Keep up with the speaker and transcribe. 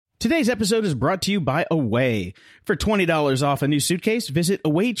Today's episode is brought to you by Away. For $20 off a new suitcase, visit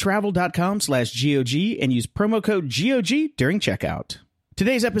awaytravel.com/GOG and use promo code GOG during checkout.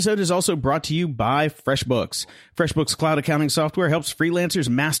 Today's episode is also brought to you by FreshBooks. FreshBooks cloud accounting software helps freelancers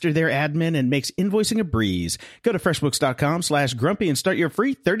master their admin and makes invoicing a breeze. Go to freshbooks.com/grumpy and start your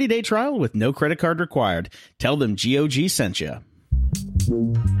free 30-day trial with no credit card required. Tell them GOG sent you.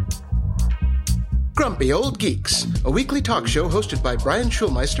 Grumpy Old Geeks, a weekly talk show hosted by Brian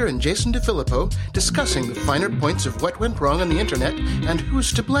Schulmeister and Jason DeFilippo, discussing the finer points of what went wrong on the internet and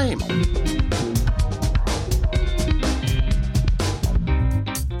who's to blame.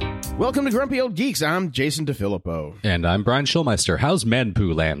 Welcome to Grumpy Old Geeks. I'm Jason DeFilippo. And I'm Brian Schulmeister. How's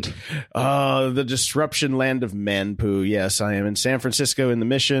Manpoo Land? The disruption land of Manpoo. Yes, I am in San Francisco in the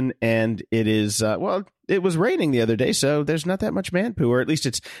Mission, and it is, it was raining the other day, so there's not that much man poo, or at least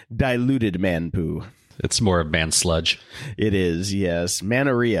it's diluted man poo. It's more of man sludge. It is, yes.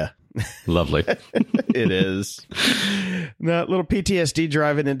 Manoria. Lovely. It is. That little PTSD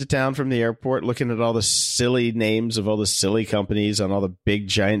driving into town from the airport, looking at all the silly names of all the silly companies on all the big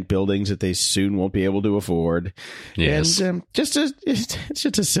giant buildings that they soon won't be able to afford. Yes. And it's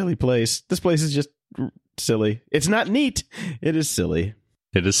just a silly place. This place is just silly. It's not neat. It is silly.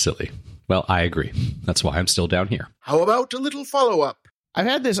 It is silly. Well, I agree. That's why I'm still down here. How about a little follow-up? I've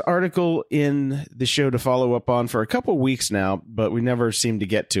had this article in the show to follow up on for a couple weeks now, but we never seem to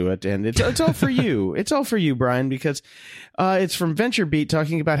get to it. And it's all for you. It's all for you, Brian, because it's from VentureBeat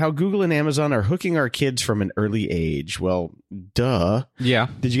talking about how Google and Amazon are hooking our kids from an early age. Well, duh. Yeah.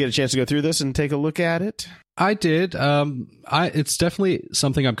 Did you get a chance to go through this and take a look at it? I did. It's definitely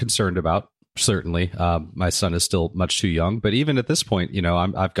something I'm concerned about. Certainly. My son is still much too young, but even at this point, you know,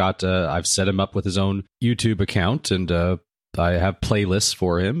 I've set him up with his own YouTube account, and I have playlists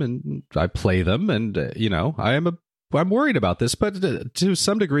for him, and I play them, and you know, I'm worried about this, but to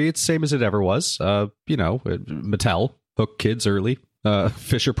some degree, it's same as it ever was. You know, Mattel hook kids early.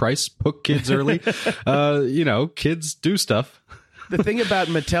 Fisher Price hook kids early. You know, kids do stuff. The thing about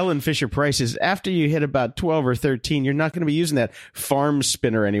Mattel and Fisher Price is after you hit about 12 or 13, you're not going to be using that farm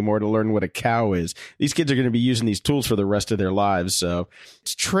spinner anymore to learn what a cow is. These kids are going to be using these tools for the rest of their lives. So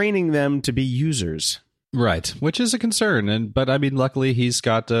it's training them to be users. Right, which is a concern. But I mean, luckily, he's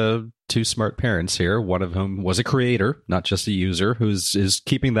got two smart parents here, one of whom was a creator, not just a user, is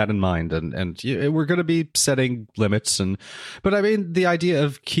keeping that in mind. And we're going to be setting limits. But I mean, the idea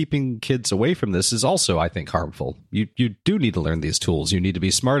of keeping kids away from this is also, I think, harmful. You do need to learn these tools. You need to be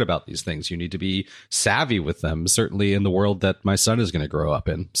smart about these things. You need to be savvy with them, certainly in the world that my son is going to grow up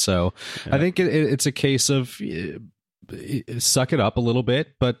in. So yeah. I think it's a case of suck it up a little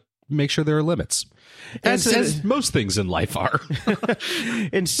bit, but make sure there are limits. As most things in life are.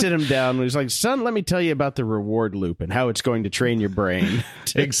 And sit him down. He's like, son, let me tell you about the reward loop and how it's going to train your brain.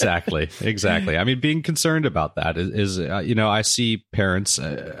 Exactly. I mean, being concerned about that is you know, I see parents,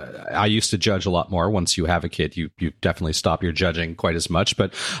 I used to judge a lot more. Once you have a kid, you definitely stop your judging quite as much.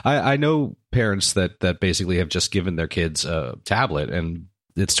 But I know parents that basically have just given their kids a tablet and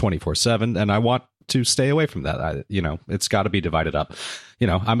it's 24/7. And I want to stay away from that. You know, it's got to be divided up. You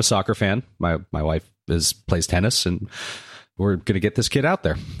know, I'm a soccer fan. My wife plays tennis, and we're going to get this kid out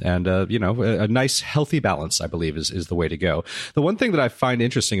there. And, you know, a nice, healthy balance, I believe, is the way to go. The one thing that I find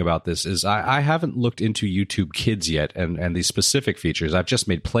interesting about this is I haven't looked into YouTube Kids yet and these specific features. I've just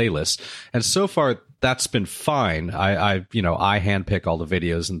made playlists. And so far, that's been fine. I handpick all the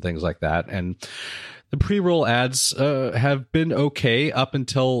videos and things like that. And the pre-roll ads have been okay up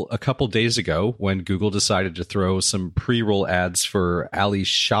until a couple days ago when Google decided to throw some pre-roll ads for Ali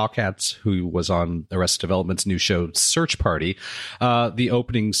Shawkat, who was on Arrested Development's new show Search Party. The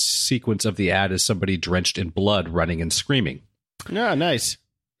opening sequence of the ad is somebody drenched in blood running and screaming. Yeah, nice.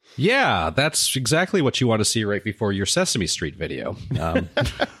 Yeah, that's exactly what you want to see right before your Sesame Street video.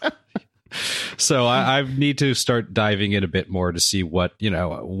 So I need to start diving in a bit more to see what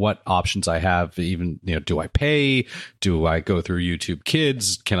options I have. Even, you know, do I pay? Do I go through YouTube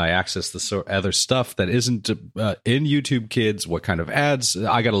Kids? Can I access the other stuff that isn't in YouTube Kids? What kind of ads?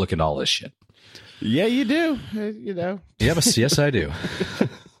 I got to look into all this shit. Yeah, you do. You know. Yes, I do.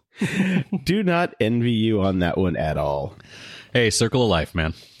 Do not envy you on that one at all. Hey, circle of life,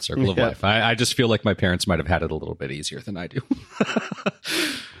 man. Circle of life. I just feel like my parents might have had it a little bit easier than I do.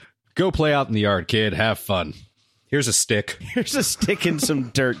 Go play out in the yard, kid. Have fun. Here's a stick. Here's a stick and some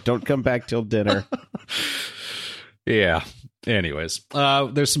dirt. Don't come back till dinner. Yeah. Anyways,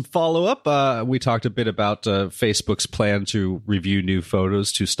 there's some follow-up. We talked a bit about Facebook's plan to review new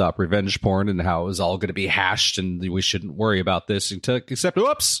photos to stop revenge porn and how it was all going to be hashed and we shouldn't worry about this except,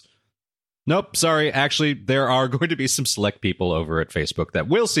 whoops, Nope, sorry. Actually, there are going to be some select people over at Facebook that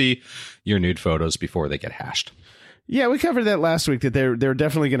will see your nude photos before they get hashed. Yeah, we covered that last week, that they're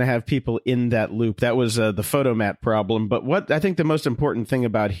definitely going to have people in that loop. That was the Photomat problem. But what I think the most important thing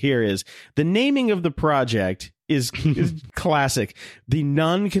about here is the naming of the project is classic. The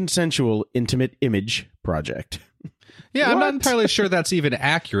Non-Consensual Intimate Image Project. Yeah, What? I'm not entirely sure that's even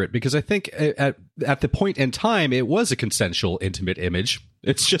accurate, because I think at the point in time, it was a consensual intimate image.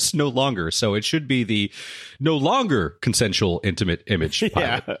 It's just no longer. So it should be the no longer consensual intimate image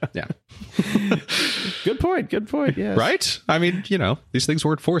pilot. Yeah. Good point. Yes. Right? I mean, these things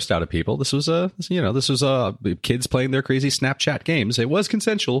weren't forced out of people. This was kids playing their crazy Snapchat games. It was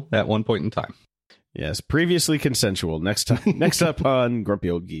consensual at one point in time. Yes, previously consensual. Next up on Grumpy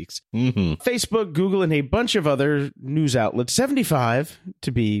Old Geeks. Mm-hmm. Facebook, Google, and a bunch of other news outlets, 75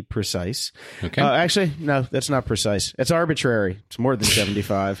 to be precise. Okay. Actually, no, that's not precise. It's arbitrary. It's more than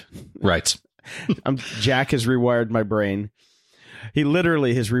 75. Right. Jack has rewired my brain. He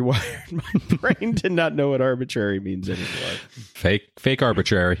literally has rewired my brain to not know what arbitrary means anymore. Fake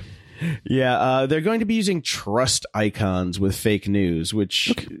arbitrary. Yeah, they're going to be using trust icons with fake news,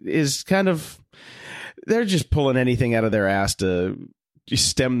 which is kind of... They're just pulling anything out of their ass to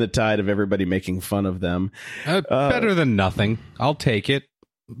stem the tide of everybody making fun of them. Better than nothing. I'll take it.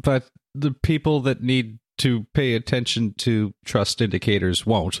 But the people that need to pay attention to trust indicators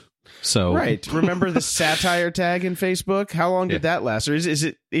won't. So Right. Remember the satire tag in Facebook? How long did that last? Or is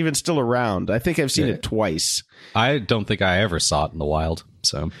it even still around? I think I've seen it twice. I don't think I ever saw it in the wild.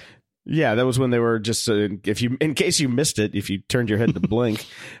 So... Yeah, that was when they were just, in case you missed it, if you turned your head to blink,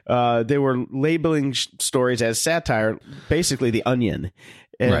 they were labeling stories as satire, basically The Onion.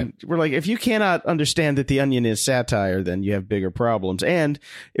 And we're like, if you cannot understand that The Onion is satire, then you have bigger problems. And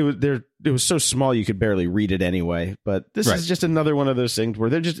it was so small you could barely read it anyway. But this is just another one of those things where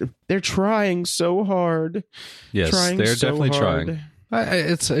they're trying so hard. Yes, they're definitely trying.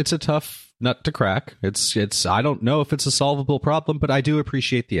 It's a tough nut to crack. It's I don't know if it's a solvable problem, but I do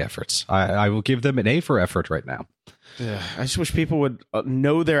appreciate the efforts. I will give them an A for effort right now. I just wish people would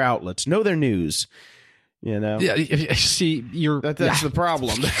know their outlets, know their news. Yeah. See, that's the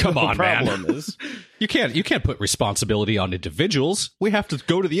problem. Come on, the problem man. Is you can't put responsibility on individuals. We have to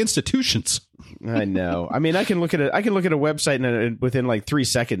go to the institutions. I know. I mean, I can look at a website and within like 3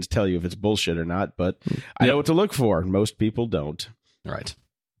 seconds tell you if it's bullshit or not. But I know what to look for. Most people don't. Right.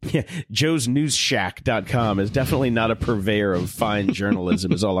 Yeah, joesnewsshack.com is definitely not a purveyor of fine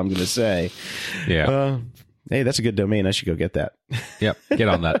journalism, is all I'm going to say. Yeah. Hey, that's a good domain. I should go get that. Yep, get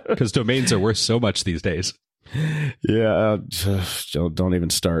on that, because domains are worth so much these days. Yeah, don't even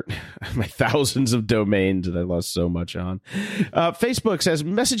start. My thousands of domains that I lost so much on. Facebook says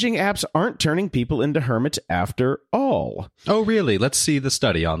messaging apps aren't turning people into hermits after all. Oh, really? Let's see the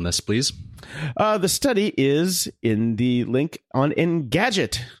study on this, please. The study is in the link on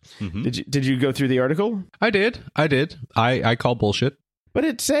Engadget. Mm-hmm. Did you go through the article? I did. I call bullshit. But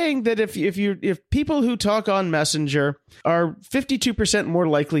it's saying that if people who talk on Messenger are 52% more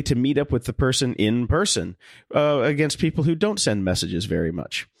likely to meet up with the person in person against people who don't send messages very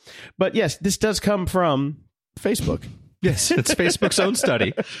much. But yes, this does come from Facebook. Yes, it's Facebook's own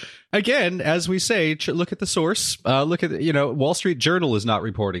study. Again, as we say, look at the source. Look at Wall Street Journal is not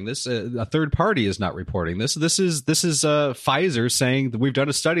reporting this. A third party is not reporting this. This is Pfizer saying that we've done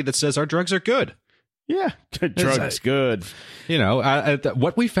a study that says our drugs are good. Yeah, drugs good.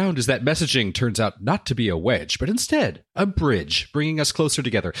 What we found is that messaging turns out not to be a wedge, but instead a bridge, bringing us closer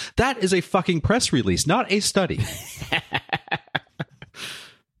together. That is a fucking press release, not a study.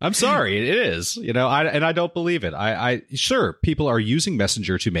 I'm sorry, it is. I don't believe it. Sure, people are using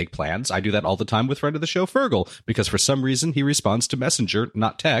Messenger to make plans. I do that all the time with friend of the show, Fergal, because for some reason he responds to Messenger,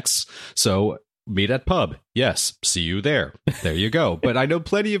 not texts. So meet at pub. Yes. See you there. There you go. But I know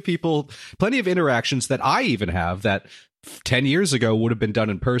plenty of interactions that I even have that 10 years ago would have been done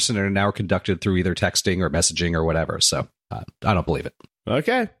in person and are now conducted through either texting or messaging or whatever. So I don't believe it.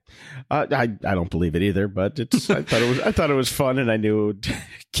 Okay. I don't believe it either, but I thought it was fun, and I knew it would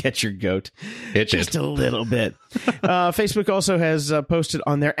get your goat. Just a little bit. Facebook also has posted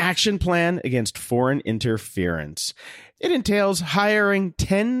on their action plan against foreign interference. It entails hiring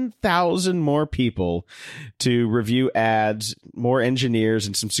 10,000 more people to review ads, more engineers,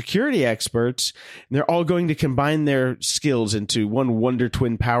 and some security experts. And they're all going to combine their skills into one Wonder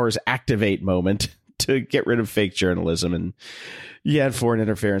Twin Powers activate moment to get rid of fake journalism. And foreign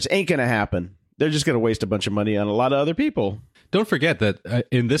interference ain't going to happen. They're just going to waste a bunch of money on a lot of other people. Don't forget that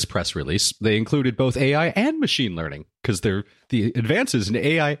in this press release, they included both AI and machine learning, because the advances in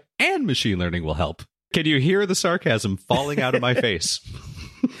AI and machine learning will help. Can you hear the sarcasm falling out of my face?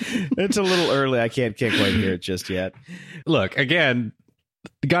 It's a little early. I can't quite hear it just yet. Look, again,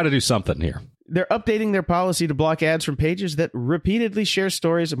 got to do something here. They're updating their policy to block ads from pages that repeatedly share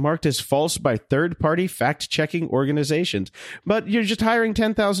stories marked as false by third-party fact-checking organizations. But you're just hiring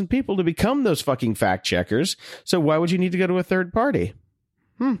 10,000 people to become those fucking fact-checkers, so why would you need to go to a third party?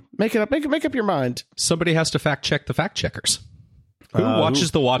 Make it up. Make up your mind. Somebody has to fact-check the fact-checkers. Who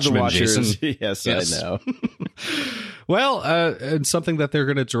watches The Watchmen, Jason? Yes, I know. Well, and something that they're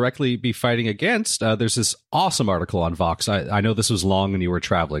going to directly be fighting against, there's this awesome article on Vox. I know this was long and you were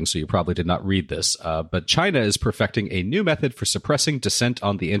traveling, so you probably did not read this, but China is perfecting a new method for suppressing dissent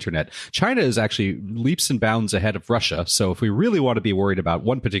on the internet. China is actually leaps and bounds ahead of Russia, so if we really want to be worried about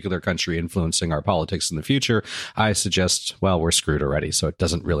one particular country influencing our politics in the future, I suggest, well, we're screwed already, so it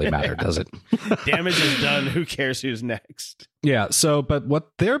doesn't really matter, does it? Damage is done. Who cares who's next? Yeah, so, but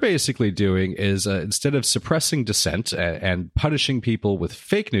what they're basically doing is instead of suppressing dissent and punishing people with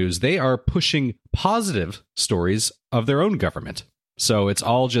fake news, they are pushing positive stories of their own government. So it's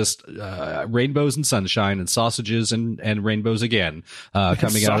all just rainbows and sunshine and sausages and rainbows again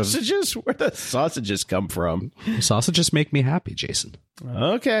coming out of... Sausages? Where the sausages come from? Sausages make me happy, Jason.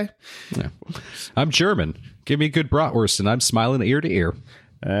 Okay. Yeah. I'm German. Give me good bratwurst and I'm smiling ear to ear.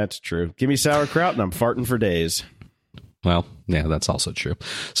 That's true. Give me sauerkraut and I'm farting for days. Well, yeah, that's also true.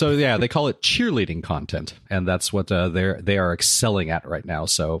 So, yeah, they call it cheerleading content, and that's what they are excelling at right now.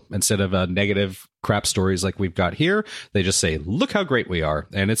 So instead of negative crap stories like we've got here, they just say, look how great we are.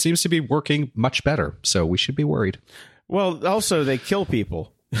 And it seems to be working much better. So we should be worried. Well, also, they kill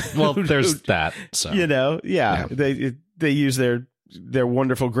people. Well, there's that. So. You know, yeah. They use their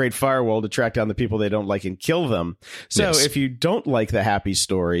wonderful great firewall to track down the people they don't like and kill them. So if you don't like the happy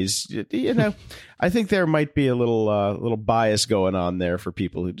stories, you know, I think there might be a little bias going on there for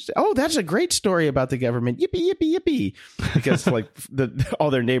people who say, oh, that's a great story about the government. Yippee, yippee, yippee. Because like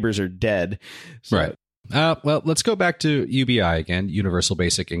all their neighbors are dead. So. Right. Well, let's go back to UBI again, Universal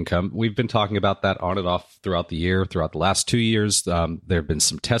Basic Income. We've been talking about that on and off throughout the year, throughout the last 2 years. There have been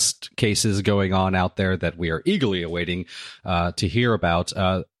some test cases going on out there that we are eagerly awaiting to hear about.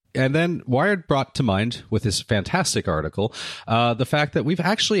 And then Wired brought to mind with this fantastic article the fact that we've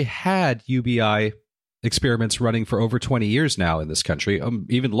actually had UBI experiments running for over 20 years now in this country,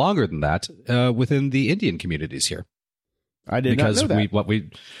 even longer than that, within the Indian communities here. I did not know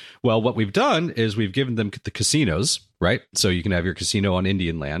that. What we've done is we've given them the casinos, right? So you can have your casino on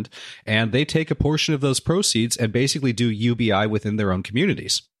Indian land, and they take a portion of those proceeds and basically do UBI within their own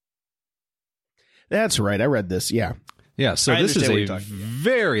communities. That's right. I read this. Yeah. Yeah. So this is a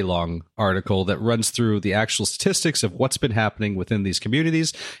very long article that runs through the actual statistics of what's been happening within these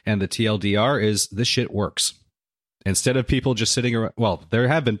communities. And the TLDR is this shit works. Instead of people just sitting around, well, there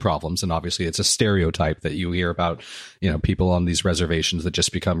have been problems, and obviously it's a stereotype that you hear about, you know, people on these reservations that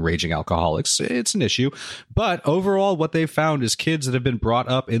just become raging alcoholics. It's an issue. But overall, what they've found is kids that have been brought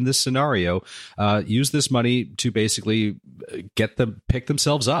up in this scenario use this money to basically pick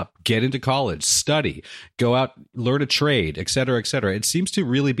themselves up, get into college, study, go out, learn a trade, et cetera, et cetera. It seems to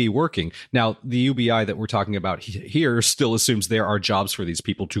really be working. Now, the UBI that we're talking about here still assumes there are jobs for these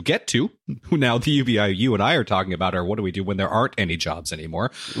people to get to. Now, the UBI you and I are talking about or what do we do when there aren't any jobs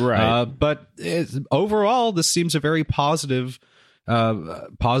anymore? Right. But overall, this seems a very positive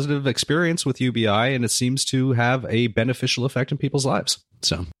experience with UBI, and it seems to have a beneficial effect in people's lives.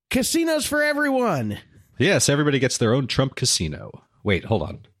 So casinos for everyone. Yes, everybody gets their own Trump casino. Wait, hold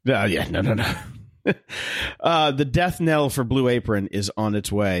on. No. The death knell for Blue Apron is on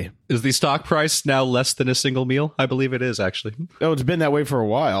its way. Is the stock price now less than a single meal? I believe it is, actually. Oh, it's been that way for a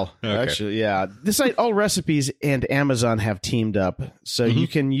while. Okay. Actually, yeah. The site All Recipes and Amazon have teamed up. So you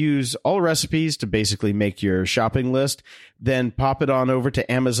can use All Recipes to basically make your shopping list, then pop it on over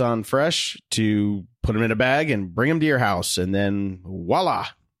to Amazon Fresh to put them in a bag and bring them to your house. And then voila,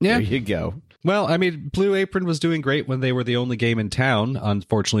 there you go. Well, I mean, Blue Apron was doing great when they were the only game in town.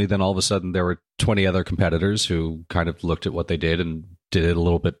 Unfortunately, then all of a sudden there were 20 other competitors who kind of looked at what they did and did it a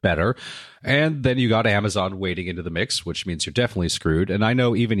little bit better. And then you got Amazon wading into the mix, which means you're definitely screwed. And I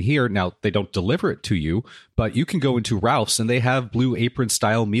know even here, now they don't deliver it to you, but you can go into Ralph's and they have Blue Apron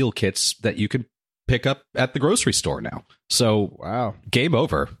style meal kits that you can pick up at the grocery store now. So, wow, game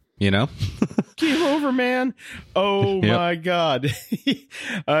over. You know, game over, man. Oh, my God.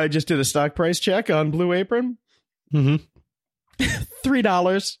 I just did a stock price check on Blue Apron.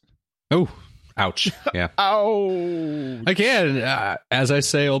 $3. Oh, ouch. Yeah. Ouch. Again, as I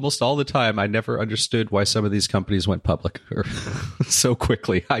say almost all the time, I never understood why some of these companies went public so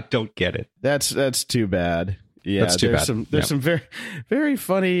quickly. I don't get it. That's too bad. Yeah, that's too bad. There's some very, very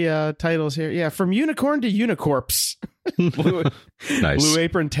funny titles here. Yeah, from unicorn to unicorpse. Nice. Blue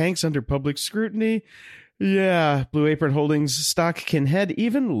Apron tanks under public scrutiny. Yeah, Blue Apron Holdings stock can head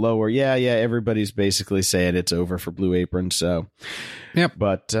even lower. Yeah, everybody's basically saying it's over for Blue Apron. So, yep.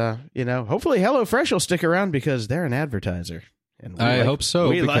 But, hopefully HelloFresh will stick around because they're an advertiser. And I hope so.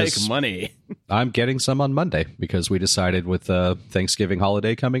 We like money. I'm getting some on Monday because we decided with Thanksgiving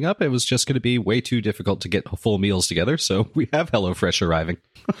holiday coming up, it was just going to be way too difficult to get full meals together. So we have HelloFresh arriving.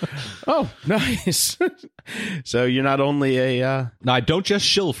 Oh, nice. So you're not only a... No, I don't just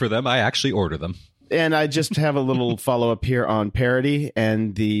shill for them. I actually order them. And I just have a little follow-up here on Parity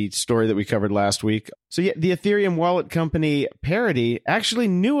and the story that we covered last week. So yeah, the Ethereum wallet company Parity actually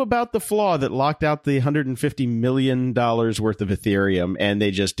knew about the flaw that locked out the $150 million worth of Ethereum, and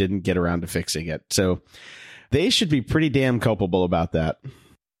they just didn't get around to fixing it. So they should be pretty damn culpable about that.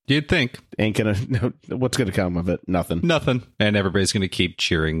 You'd think. What's gonna come of it? Nothing. And everybody's gonna keep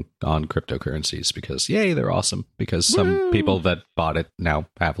cheering on cryptocurrencies because yay, they're awesome. Because some people that bought it now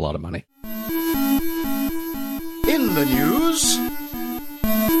have a lot of money. In the news,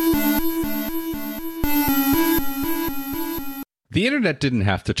 the internet didn't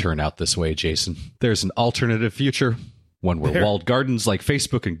have to turn out this way, Jason. There's an alternative future. One where walled gardens like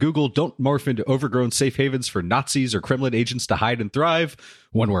Facebook and Google don't morph into overgrown safe havens for Nazis or Kremlin agents to hide and thrive.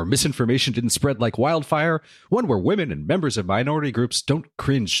 One where misinformation didn't spread like wildfire. One where women and members of minority groups don't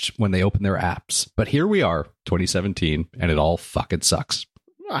cringe when they open their apps. But here we are, 2017, and it all fucking sucks.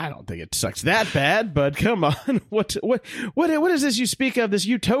 I don't think it sucks that bad, but come on. What is this you speak of, this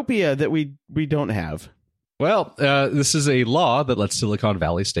utopia that we don't have? Well, this is a law that lets Silicon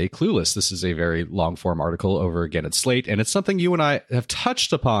Valley stay clueless. This is a very long-form article over again at Slate, and it's something you and I have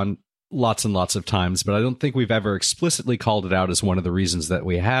touched upon lots and lots of times, but I don't think we've ever explicitly called it out as one of the reasons that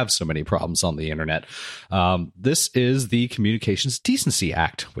we have so many problems on the internet. This is the Communications Decency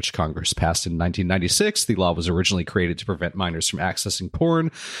Act, which Congress passed in 1996. The law was originally created to prevent minors from accessing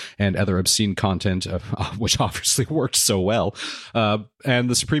porn and other obscene content, which obviously worked so well. And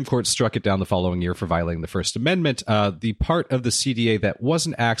the Supreme Court struck it down the following year for violating the First Amendment. The part of the CDA that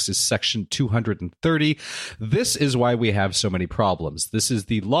wasn't axed is Section 230. This is why we have so many problems. This is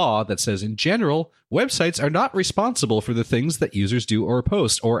the law that says, in general, websites are not responsible for the things that users do or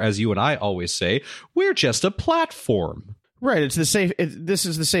post, or as you and I always say, we're just a platform. Right. It's the safe. This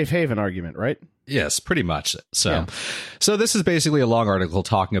is the safe haven argument, right? Yes, pretty much. So this is basically a long article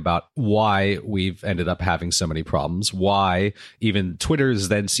talking about why we've ended up having so many problems, why even Twitter's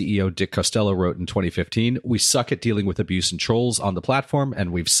then CEO Dick Costolo wrote in 2015, we suck at dealing with abuse and trolls on the platform,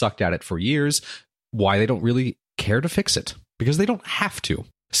 and we've sucked at it for years, why they don't really care to fix it, because they don't have to.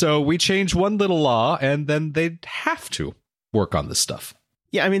 So we change one little law, and then they'd have to work on this stuff.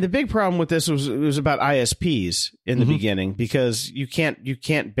 Yeah, I mean, the big problem with this was about ISPs in the beginning, because you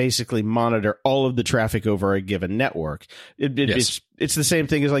can't basically monitor all of the traffic over a given network. It's the same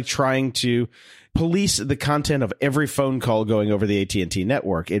thing as like trying to police the content of every phone call going over the AT&T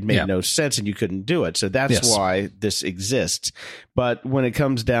network. It made no sense, and you couldn't do it. So that's why this exists. But when it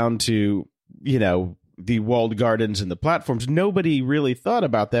comes down to, the walled gardens and the platforms, nobody really thought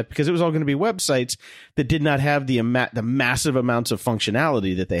about that, because it was all going to be websites that did not have the massive amounts of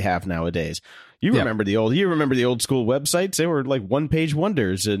functionality that they have nowadays. You remember the old school websites? They were like one-page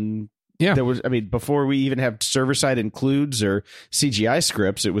wonders, and there was, before we even have server-side includes or CGI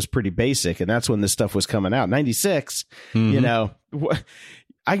scripts, it was pretty basic, and that's when this stuff was coming out. 96, I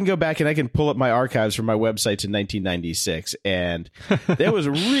can go back and I can pull up my archives from my websites in 1996, and there was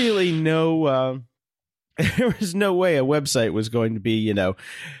really no there was no way a website was going to be,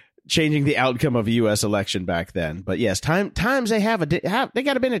 changing the outcome of a U.S. election back then. But yes, times they got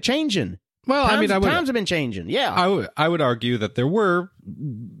to been a changing. Well, times have been changing. Yeah, I would argue that there were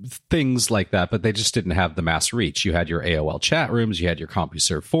things like that, but they just didn't have the mass reach. You had your AOL chat rooms, you had your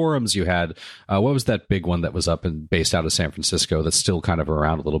CompuServe forums, you had what was that big one that was up and based out of San Francisco that's still kind of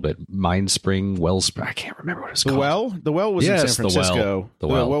around a little bit? Mindspring, Wellspring. I can't remember what it's called. The Well was in San Francisco. The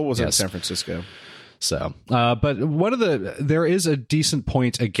Well was in San Francisco. So, but there is a decent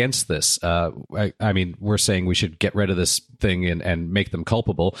point against this. We're saying we should get rid of this thing and make them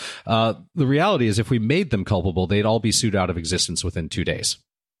culpable. The reality is, if we made them culpable, they'd all be sued out of existence within 2 days.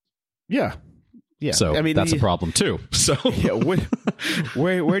 Yeah. Yeah. So that's a problem too. So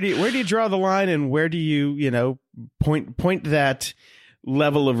where do you draw the line, and where do you, point that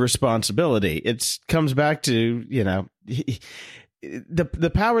level of responsibility? It comes back to,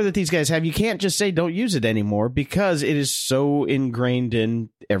 the power that these guys have, you can't just say don't use it anymore because it is so ingrained in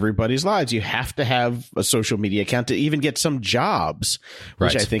everybody's lives. You have to have a social media account to even get some jobs,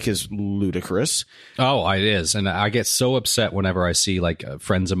 which I think is ludicrous. Oh, it is. And I get so upset whenever I see like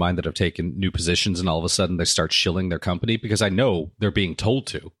friends of mine that have taken new positions and all of a sudden they start shilling their company because I know they're being told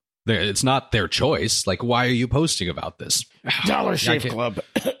to. It's not their choice. Like, why are you posting about this? Dollar Shave Club.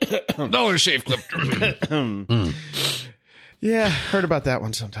 Dollar Shave Club. Yeah, heard about that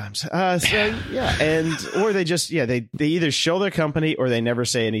one sometimes. Or they just, they either shill their company or they never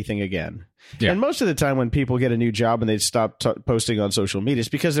say anything again. Yeah. And most of the time when people get a new job and they stop posting on social media, it's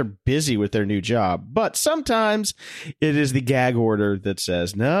because they're busy with their new job. But sometimes it is the gag order that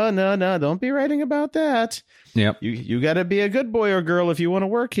says, no, don't be writing about that. Yep. You got to be a good boy or girl if you want to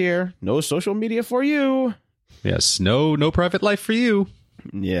work here. No social media for you. Yes. No private life for you.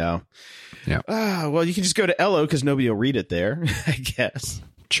 Yeah. Yeah. Well, you can just go to Ello because nobody will read it there, I guess.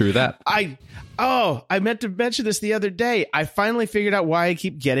 True that. I meant to mention this the other day. I finally figured out why I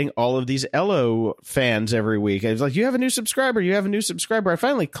keep getting all of these Ello fans every week. I was like, you have a new subscriber. I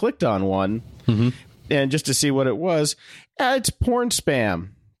finally clicked on one and just to see what it was. It's porn spam.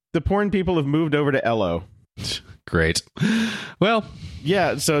 The porn people have moved over to Ello. Great. Well,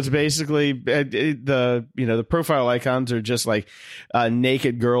 yeah, so it's basically the profile icons are just like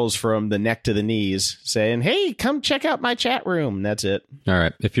naked girls from the neck to the knees saying, "Hey, come check out my chat room." That's it. All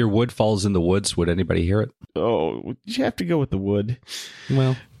right. If your wood falls in the woods, would anybody hear it? Oh, you have to go with the wood.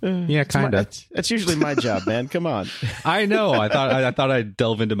 Well, yeah, kind of. That's usually my job, man. Come on. I know. I thought I'd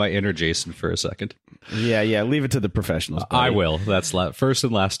delve into my inner Jason for a second. Yeah. Leave it to the professionals. Buddy. I will. That's first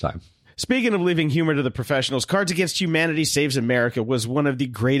and last time. Speaking of leaving humor to the professionals, Cards Against Humanity Saves America was one of the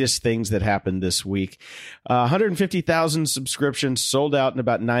greatest things that happened this week. 150,000 subscriptions sold out in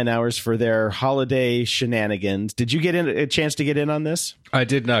about 9 hours for their holiday shenanigans. Did you get a chance to get in on this? I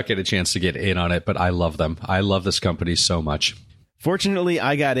did not get a chance to get in on it, but I love them. I love this company so much. Fortunately,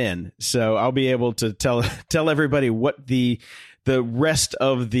 I got in, so I'll be able to tell everybody what the rest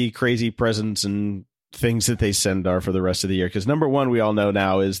of the crazy presents and things that they send are for the rest of the year. Because number one, we all know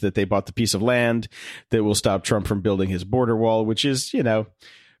now is that they bought the piece of land that will stop Trump from building his border wall, which is,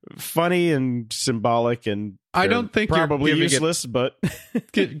 funny and symbolic and I don't think probably you're useless, but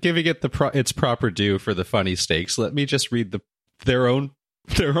giving it its proper due for the funny stakes. Let me just read their own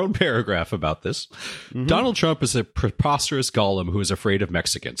paragraph about this. Mm-hmm. Donald Trump is a preposterous golem who is afraid of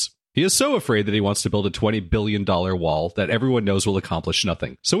Mexicans. He is so afraid that he wants to build a $20 billion wall that everyone knows will accomplish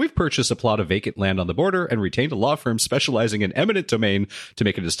nothing. So we've purchased a plot of vacant land on the border and retained a law firm specializing in eminent domain to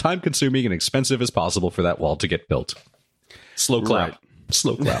make it as time-consuming and expensive as possible for that wall to get built. Slow clap. Right.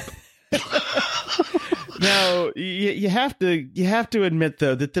 Slow clap. Now, you have to admit,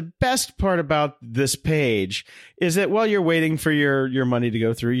 though, that the best part about this page is that while you're waiting for your money to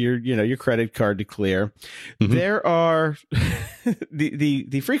go through, your credit card to clear, there are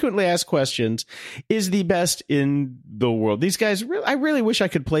the frequently asked questions is the best in the world. These guys, I really wish I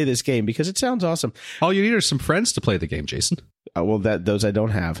could play this game because it sounds awesome. All you need are some friends to play the game, Jason. Well, those I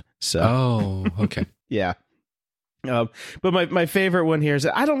don't have. So. Oh, okay. Yeah. But my favorite one here is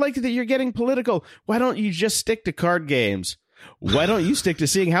that I don't like that you're getting political. Why don't you just stick to card games? Why don't you stick to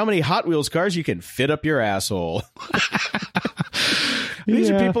seeing how many Hot Wheels cars you can fit up your asshole?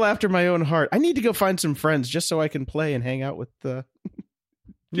 These are people after my own heart. I need to go find some friends just so I can play and hang out with the.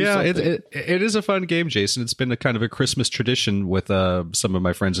 Yeah, it is a fun game, Jason. It's been a kind of a Christmas tradition with some of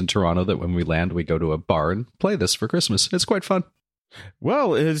my friends in Toronto that when we land, we go to a bar and play this for Christmas. It's quite fun.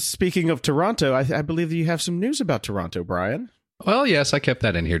 Well, speaking of Toronto, I believe that you have some news about Toronto, Brian. Well, yes, I kept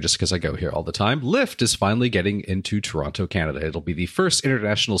that in here just because I go here all the time. Lyft is finally getting into Toronto, Canada. It'll be the first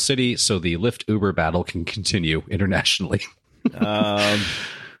international city, so the Lyft-Uber battle can continue internationally. Well,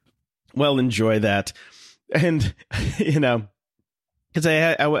 enjoy that. And, because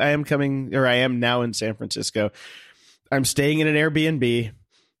I am coming, or I am now in San Francisco. I'm staying in an Airbnb.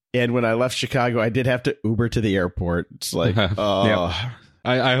 And when I left Chicago, I did have to Uber to the airport. It's like,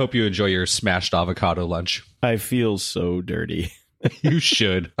 I hope you enjoy your smashed avocado lunch. I feel so dirty. You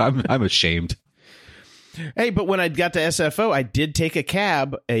should. I'm ashamed. Hey, but when I got to SFO, I did take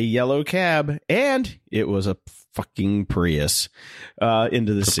a yellow cab, and it was a fucking Prius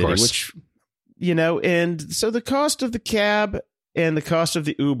into the city, which, and so the cost of the cab and the cost of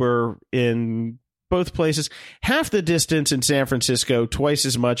the Uber in both places, half the distance in San Francisco, twice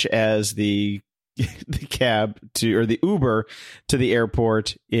as much as the cab or the Uber to the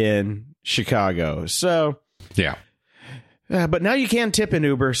airport in Chicago. So, yeah. But now you can tip in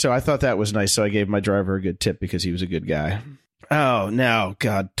Uber, so I thought that was nice. So I gave my driver a good tip because he was a good guy. Oh, now,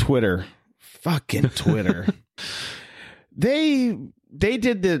 God, Twitter. Fucking Twitter. They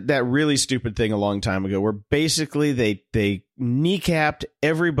did that really stupid thing a long time ago where basically they kneecapped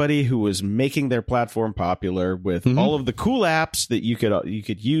everybody who was making their platform popular with all of the cool apps that you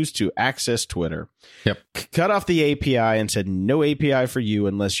could use to access Twitter. Yep. Cut off the API and said no API for you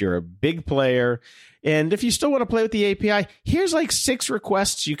unless you're a big player. And if you still want to play with the API, here's like 6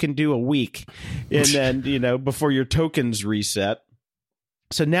 requests you can do a week. And then, before your tokens reset.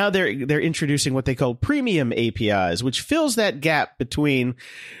 So now they're introducing what they call premium APIs, which fills that gap between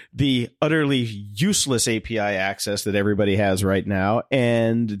the utterly useless API access that everybody has right now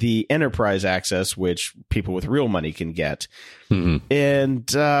and the enterprise access, which people with real money can get. And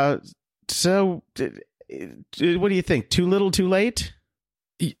so what do you think? Too little, too late?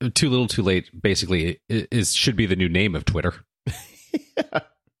 Too little, too late, basically, should be the new name of Twitter.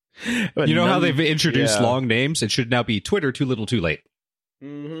 You know how they've introduced long names? It should now be Twitter, too little, too late.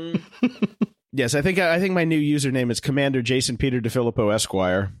 Yes, I think my new username is Commander Jason Peter DeFilippo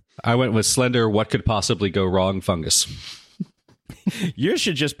Esquire. I went with Slender. What could possibly go wrong? Fungus. Yours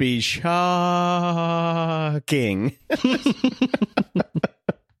should just be shocking.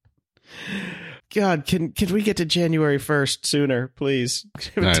 God, can we get to January 1st sooner, please?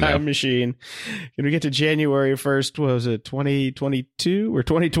 Time machine. Can we get to January 1st? What was it, 2022 or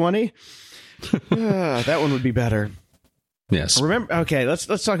 2020? That one would be better. Yes. Remember? Okay, let's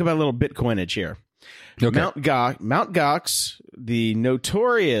talk about a little Bitcoinage here. Okay. Mount Gox, the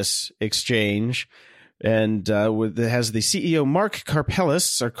notorious exchange, and it has the CEO Mark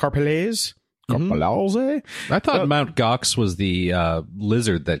Karpeles. I thought Mount Gox was the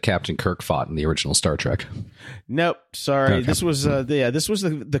lizard that Captain Kirk fought in the original Star Trek. Nope, sorry. Okay. This was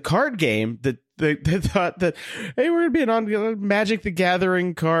the card game that they thought that, hey, we're gonna be on Magic the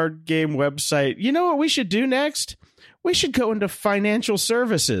Gathering card game website. You know what we should do next? We should go into financial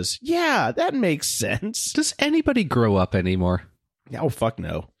services. Yeah, that makes sense. Does anybody grow up anymore? Oh, fuck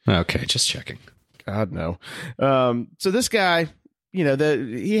no. Okay, just checking. God, no. So this guy,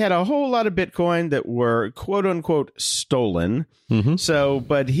 he had a whole lot of Bitcoin that were quote unquote stolen. So,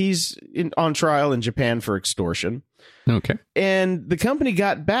 but he's on trial in Japan for extortion. Okay. And the company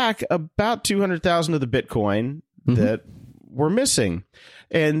got back about 200,000 of the Bitcoin that were missing.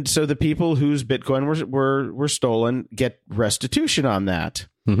 And so the people whose Bitcoin were stolen get restitution on that.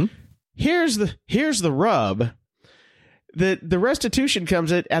 Here's the rub. The restitution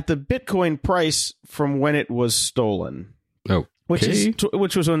comes at the Bitcoin price from when it was stolen. Oh, which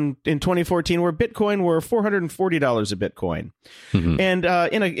was in 2014, where Bitcoin were $440 a Bitcoin. And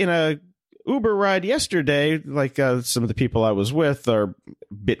in a Uber ride yesterday, like some of the people I was with are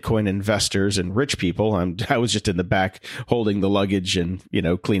Bitcoin investors and rich people. I was just in the back holding the luggage and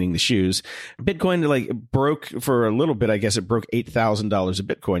cleaning the shoes. Bitcoin broke for a little bit. I guess it broke $8,000 a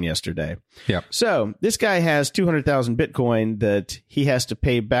Bitcoin yesterday. Yep. So this guy has 200,000 Bitcoin that he has to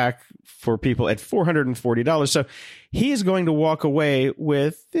pay back for people at $440. So he is going to walk away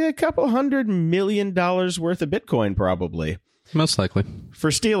with a couple $100 million worth of Bitcoin, probably. Most likely. For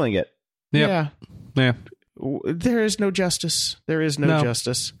stealing it. Yep. Yeah. There is no justice. There is no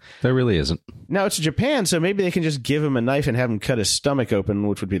justice. There really isn't. Now, it's Japan, so maybe they can just give him a knife and have him cut his stomach open,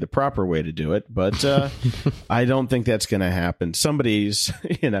 which would be the proper way to do it. But I don't think that's going to happen. Somebody's,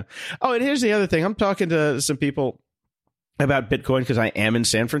 Oh, and here's the other thing. I'm talking to some people about Bitcoin because I am in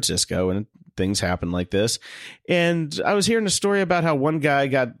San Francisco and things happen like this. And I was hearing a story about how one guy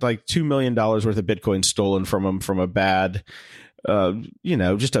got like $2 million worth of Bitcoin stolen from him from a bad...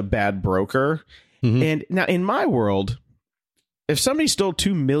 just a bad broker. And now in my world, if somebody stole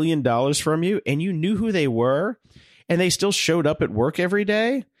 $2 million from you and you knew who they were and they still showed up at work every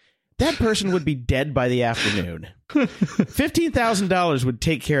day, that person would be dead by the afternoon. $15,000 would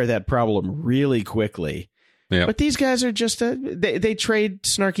take care of that problem really quickly. Yep. But these guys are just, they trade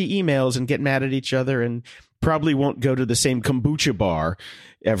snarky emails and get mad at each other and probably won't go to the same kombucha bar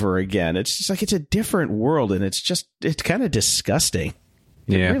ever again. It's just like, it's a different world, and it's kind of disgusting.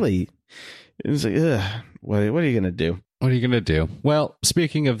 Yeah. It's like, ugh, what are you going to do? What are you going to do? Well,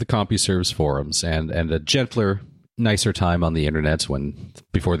 speaking of the CompuServe's forums and a gentler, nicer time on the internet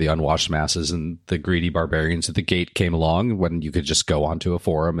before the unwashed masses and the greedy barbarians at the gate came along, when you could just go onto a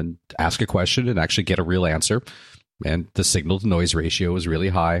forum and ask a question and actually get a real answer. And the signal to noise ratio was really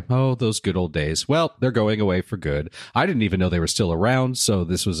high. Oh, those good old days. Well, they're going away for good. I didn't even know they were still around, so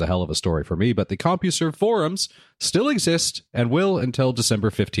this was a hell of a story for me. But the CompuServe forums still exist and will until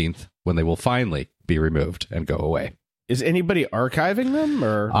December 15th, when they will finally be removed and go away. Is anybody archiving them?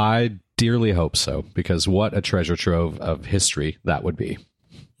 Or I dearly hope so, because what a treasure trove of history that would be.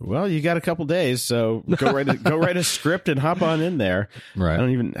 Well, you got a couple days, so go write a script and hop on in there. Right. I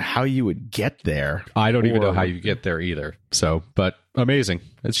don't even know how you would get there. I don't even know how you get there either. So, but amazing.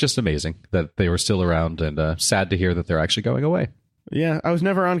 It's just amazing that they were still around, and sad to hear that they're actually going away. Yeah, I was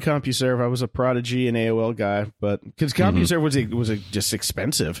never on CompuServe. I was a Prodigy and AOL guy, but because CompuServe was just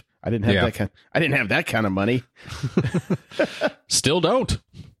expensive. I didn't have that kind of money. Still don't.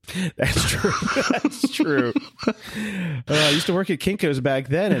 That's true. That's true. I used to work at Kinko's back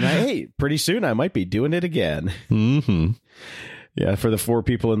then, and pretty soon I might be doing it again. Mm-hmm. Yeah, for the 4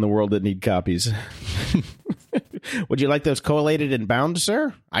 people in the world that need copies. Would you like those collated and bound,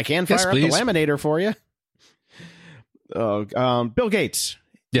 sir? I can fire up the laminator for you. Bill Gates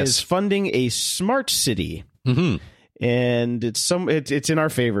is funding a smart city. Mm-hmm. And it's in our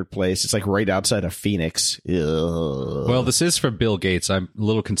favorite place. It's like right outside of Phoenix. Ugh. Well, this is from Bill Gates. I'm a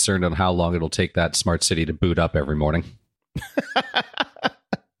little concerned on how long it'll take that smart city to boot up every morning.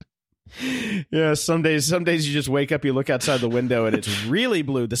 Yeah, some days you just wake up, you look outside the window, and it's really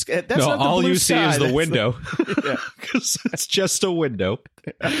blue. That's not the all blue you sky. see is the window. Because it's just a window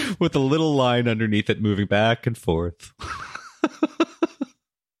with a little line underneath it moving back and forth.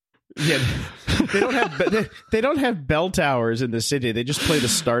 Yeah, they don't have bell towers in the city. They just play the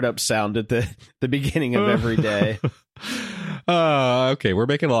startup sound at the beginning of every day. Okay, we're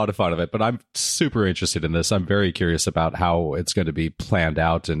making a lot of fun of it, but I'm super interested in this. I'm very curious about how it's going to be planned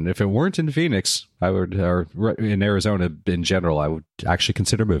out, and if it weren't in Phoenix, or in Arizona in general, I would actually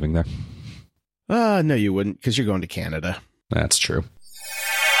consider moving there. No, you wouldn't, because you're going to Canada. That's true.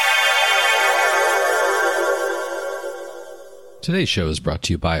 Today's show is brought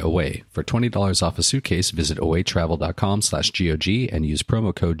to you by Away. For $20 off a suitcase, visit awaytravel.com/GOG and use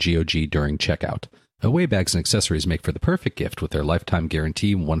promo code GOG during checkout. Away bags and accessories make for the perfect gift with their lifetime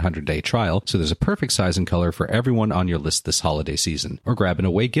guarantee 100-day trial, so there's a perfect size and color for everyone on your list this holiday season. Or grab an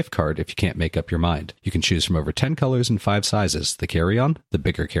Away gift card if you can't make up your mind. You can choose from over 10 colors and 5 sizes: the carry-on, the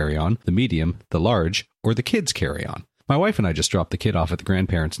bigger carry-on, the medium, the large, or the kids carry-on. My wife and I just dropped the kid off at the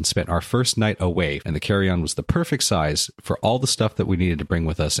grandparents and spent our first night away, and the carry-on was the perfect size for all the stuff that we needed to bring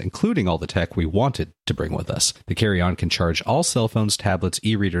with us, including all the tech we wanted to bring with us. The carry-on can charge all cell phones, tablets,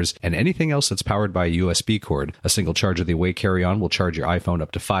 e-readers, and anything else that's powered by a USB cord. A single charge of the Away carry-on will charge your iPhone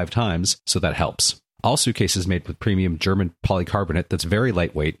up to 5 times, so that helps. All suitcases made with premium German polycarbonate that's very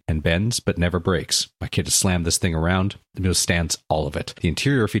lightweight and bends but never breaks. My kid has slammed this thing around and withstands all of it. The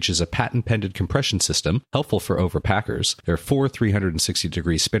interior features a patent-pending compression system, helpful for overpackers. There are 4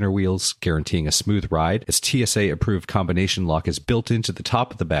 360-degree spinner wheels, guaranteeing a smooth ride. Its TSA-approved combination lock is built into the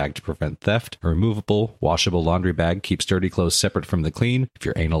top of the bag to prevent theft. A removable, washable laundry bag keeps dirty clothes separate from the clean. If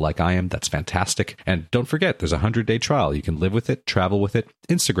you're anal like I am, that's fantastic. And don't forget, there's a 100-day trial. You can live with it, travel with it,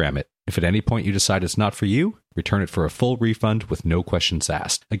 Instagram it. If at any point you decide it's not for you, return it for a full refund with no questions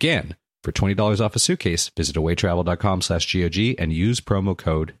asked. Again, for $20 off a suitcase, visit awaytravel.com/GOG and use promo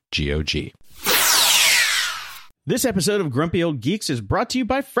code GOG. This episode of Grumpy Old Geeks is brought to you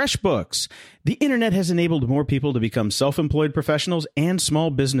by FreshBooks. The internet has enabled more people to become self-employed professionals and small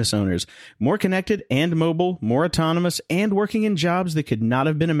business owners, more connected and mobile, more autonomous, and working in jobs that could not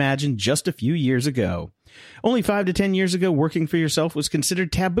have been imagined just a few years ago. Only 5 to 10 years ago, working for yourself was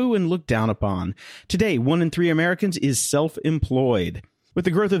considered taboo and looked down upon. Today, 1 in 3 Americans is self-employed. With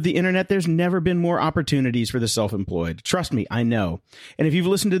the growth of the internet, there's never been more opportunities for the self-employed. Trust me, I know. And if you've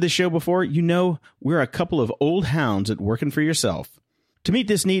listened to this show before, you know we're a couple of old hounds at working for yourself. To meet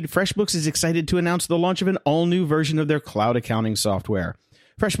this need, FreshBooks is excited to announce the launch of an all-new version of their cloud accounting software.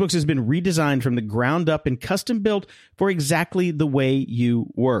 FreshBooks has been redesigned from the ground up and custom built for exactly the way you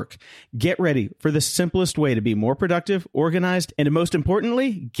work. Get ready for the simplest way to be more productive, organized, and most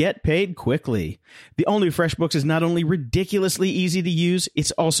importantly, get paid quickly. The all-new FreshBooks is not only ridiculously easy to use, it's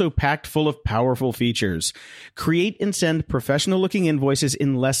also packed full of powerful features. Create and send professional-looking invoices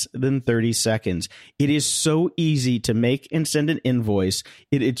in less than 30 seconds. It is so easy to make and send an invoice,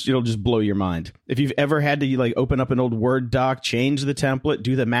 it'll just blow your mind. If you've ever had to open up an old Word doc, change the template,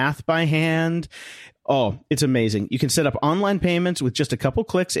 do the math by hand. Oh, it's amazing. You can set up online payments with just a couple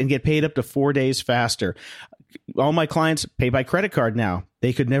clicks and get paid up to 4 days faster. All my clients pay by credit card now.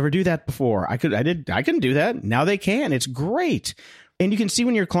 They could never do that before. I couldn't do that. Now they can. It's great. And you can see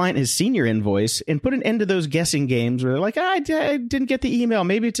when your client has seen your invoice and put an end to those guessing games where they're like, I didn't get the email.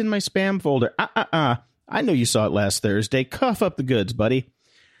 Maybe it's in my spam folder. I know you saw it last Thursday. Cough up the goods, buddy.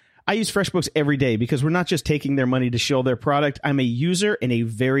 I use FreshBooks every day because we're not just taking their money to shill their product. I'm a user and a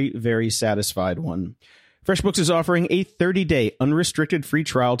very, very satisfied one. FreshBooks is offering a 30-day unrestricted free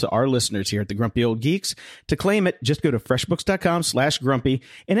trial to our listeners here at the Grumpy Old Geeks. To claim it, just go to freshbooks.com/grumpy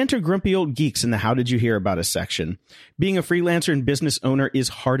and enter Grumpy Old Geeks in the How Did You Hear About Us section. Being a freelancer and business owner is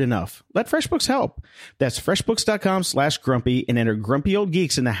hard enough. Let FreshBooks help. That's freshbooks.com/grumpy and enter Grumpy Old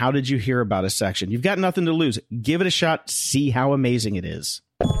Geeks in the How Did You Hear About Us section. You've got nothing to lose. Give it a shot. See how amazing it is.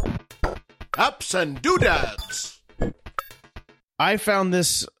 Ups and doodads. I found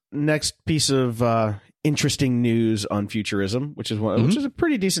this next piece of interesting news on futurism, which is which is a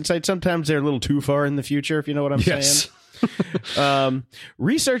pretty decent site. Sometimes they're a little too far in the future, if you know what I'm saying.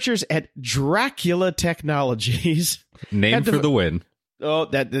 Researchers at Dracula Technologies name for the win. Oh,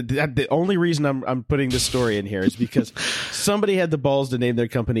 that the only reason I'm putting this story in here is because somebody had the balls to name their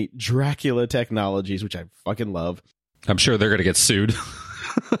company Dracula Technologies, which I fucking love. I'm sure they're going to get sued.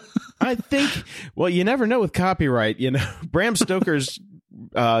 I think, well, you never know with copyright. You know, Bram Stoker's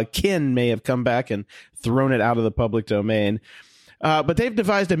kin may have come back and thrown it out of the public domain. But they've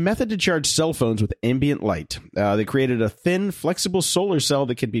devised a method to charge cell phones with ambient light. They created a thin, flexible solar cell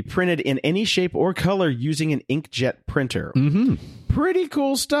that can be printed in any shape or color using an inkjet printer. Mm-hmm. Pretty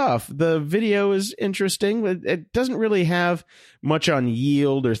cool stuff. The video is interesting. It doesn't really have much on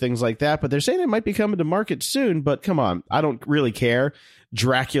yield or things like that, but they're saying it might be coming to market soon. But come on, I don't really care.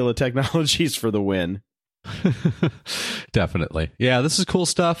 Dracula Technologies for the win. Definitely. Yeah, this is cool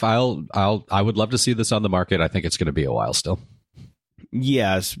stuff. I would love to see this on the market. I think it's going to be a while still.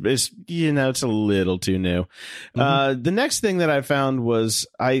 Yes, it's a little too new. The next thing that I found was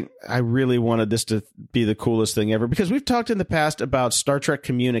I really wanted this to be the coolest thing ever, because we've talked in the past about Star Trek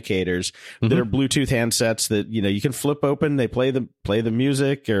communicators that are Bluetooth handsets that you can flip open, they play the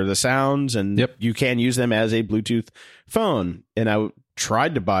music or the sounds, and you can use them as a Bluetooth phone. And I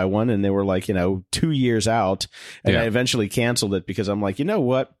tried to buy one and they were like 2 years out, and I eventually canceled it because I'm like, you know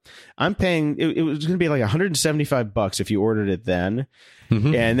what, I'm paying it was going to be like $175 if you ordered it then,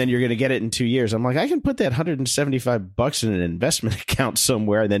 and then you're going to get it in 2 years. I'm like, I can put that $175 in an investment account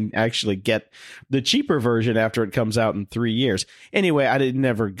somewhere and then actually get the cheaper version after it comes out in 3 years. Anyway, I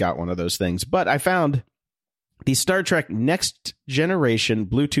never got one of those things, but I found the Star Trek Next Generation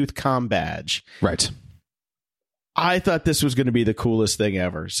Bluetooth Comm Badge. Right. I thought this was going to be the coolest thing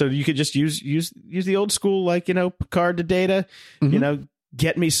ever. So you could just use the old school, Picard to data,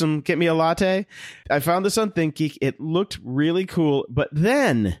 get me a latte. I found this on ThinkGeek. It looked really cool. But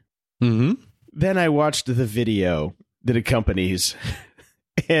then I watched the video that accompanies,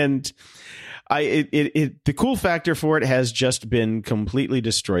 and the cool factor for it has just been completely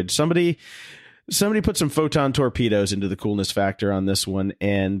destroyed. Somebody put some photon torpedoes into the coolness factor on this one,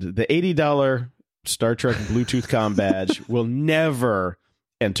 and the $80 Star Trek Bluetooth Comm Badge will never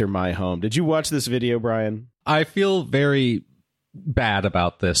enter my home. Did you watch this video, Brian? I feel very bad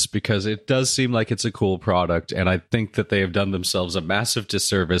about this because it does seem like it's a cool product, and I think that they have done themselves a massive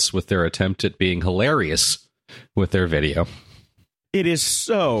disservice with their attempt at being hilarious with their video. It is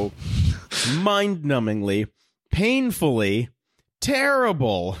so mind-numbingly, painfully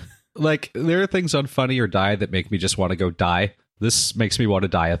terrible. Like, there are things on Funny or Die that make me just want to go die. This makes me want to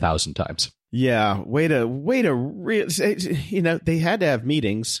die 1,000 times. Yeah, way to they had to have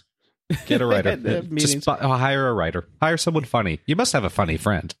meetings. Get a writer. Just hire a writer. Hire someone funny. You must have a funny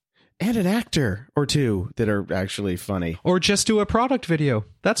friend. And an actor or two that are actually funny. Or just do a product video.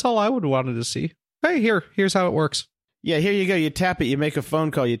 That's all I would wanted to see. Hey, here's how it works. Yeah, here you go. You tap it, you make a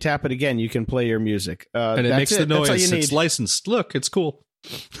phone call, you tap it again, you can play your music. And it makes the noise. It's licensed. Look, it's cool.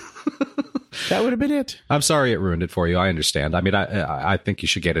 That would have been it. I'm sorry it ruined it for you. I understand. I mean, I think you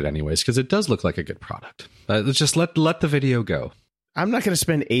should get it anyways because it does look like a good product. Just let the video go. I'm not going to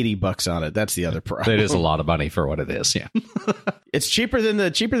spend $80 on it. That's the other problem. It is a lot of money for what it is. Yeah, it's cheaper than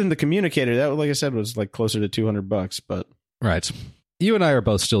the communicator. That, like I said, was like closer to $200. But right, you and I are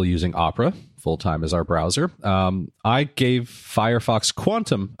both still using Opera full time as our browser. I gave Firefox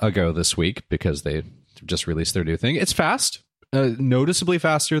Quantum a go this week because they just released their new thing. It's fast. Noticeably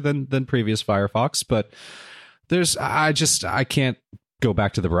faster than previous Firefox, but I can't go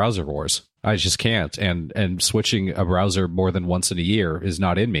back to the browser wars. I just can't, and switching a browser more than once in a year is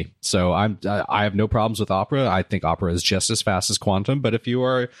not in me. So I have no problems with Opera. I think Opera is just as fast as Quantum. But if you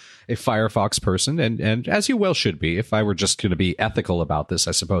are a Firefox person, and as you well should be, if I were just going to be ethical about this,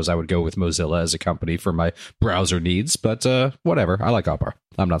 I suppose I would go with Mozilla as a company for my browser needs. But whatever, I like Opera.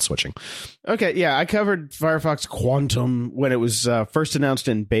 I'm not switching. Okay, yeah, I covered Firefox Quantum when it was first announced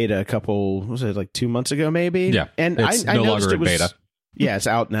in beta like 2 months ago, maybe? Yeah, and it's I no noticed longer it was, in beta. Yeah, it's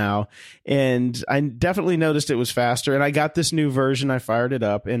out now. And I definitely noticed it was faster. And I got this new version. I fired it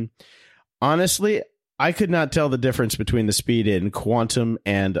up. And honestly, I could not tell the difference between the speed in Quantum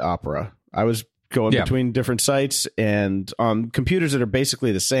and Opera. I was going between different sites and on computers that are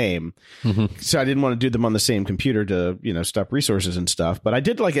basically the same. So I didn't want to do them on the same computer to, stop resources and stuff. But I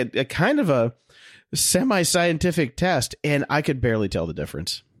did like a kind of a semi-scientific test, and I could barely tell the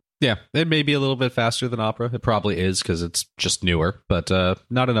difference. Yeah, it may be a little bit faster than Opera. It probably is because it's just newer, but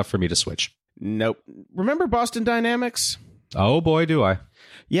not enough for me to switch. Nope. Remember Boston Dynamics? Oh, boy, do I.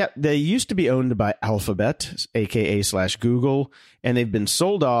 Yeah, they used to be owned by Alphabet, aka /Google, and they've been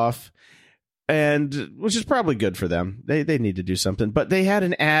sold off, and which is probably good for them. They need to do something. But they had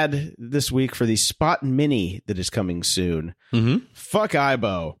an ad this week for the Spot Mini that is coming soon. Fuck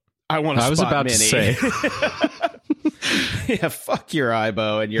Aibo. I want a Spot Mini. I was about to say. Yeah, fuck your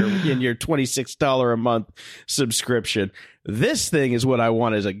Aibo and your $26 a month subscription. This thing is what I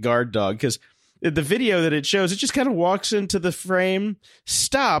want as a guard dog, because the video that it shows, it just kind of walks into the frame,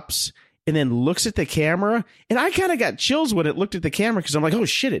 stops, and then looks at the camera. And I kind of got chills when it looked at the camera because I'm like, oh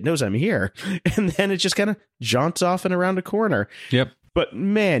shit, it knows I'm here. And then it just kind of jaunts off and around a corner. Yep. But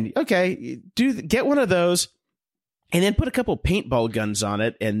man, okay, get one of those and then put a couple paintball guns on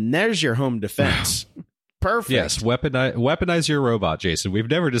it, and there's your home defense. Perfect. Yes, weaponize your robot, Jason. We've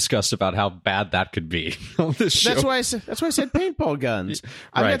never discussed about how bad that could be on this show. That's why I said paintball guns.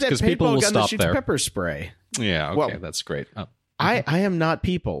 I've got that paintball gun that shoots pepper spray. Yeah, okay, that's great. I am not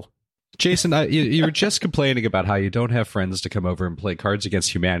people. Jason, you were just complaining about how you don't have friends to come over and play Cards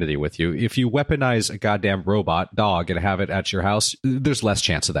Against Humanity with you. If you weaponize a goddamn robot dog and have it at your house, there's less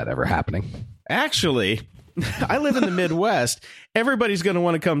chance of that ever happening. Actually, I live in the Midwest. Everybody's going to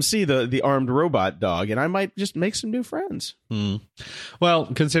want to come see the armed robot dog, and I might just make some new friends. Well,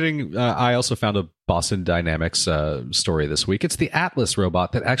 considering I also found a Boston Dynamics story this week, it's the Atlas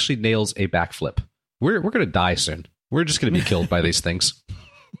robot that actually nails a backflip. We're going to die soon. We're just going to be killed by these things.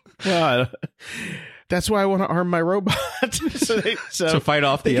 That's why I want to arm my robot to fight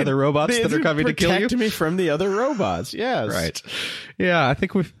off the other robots that are coming to kill you. Protect me from the other robots. Yes, right. Yeah, I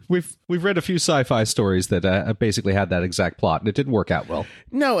think we've read a few sci-fi stories that basically had that exact plot, and it didn't work out well.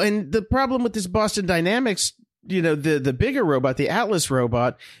 No, and the problem with this Boston Dynamics, the bigger robot, the Atlas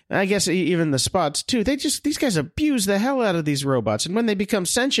robot, and I guess even the Spots too, these guys abuse the hell out of these robots. And when they become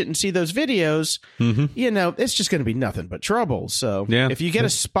sentient and see those videos, it's just going to be nothing but trouble. So if you get a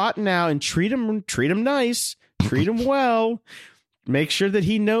Spot now and treat him nice, treat him well, make sure that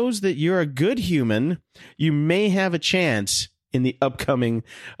he knows that you're a good human, you may have a chance in the upcoming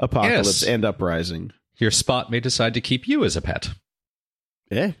apocalypse and uprising. Your Spot may decide to keep you as a pet.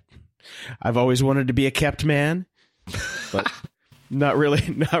 Yeah. I've always wanted to be a kept man, but not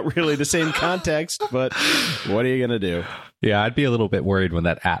really the same context, but what are you going to do? Yeah, I'd be a little bit worried when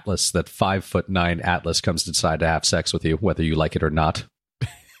that 5'9" Atlas comes to decide to have sex with you, whether you like it or not.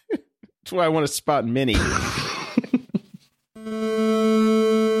 That's why I want a Spot Mini.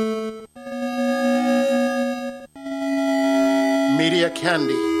 Media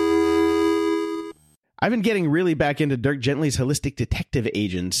Candy. I've been getting really back into Dirk Gently's Holistic Detective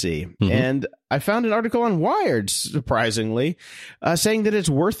Agency, and I found an article on Wired, surprisingly, saying that it's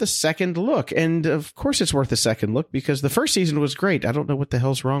worth a second look. And of course it's worth a second look because the first season was great. I don't know what the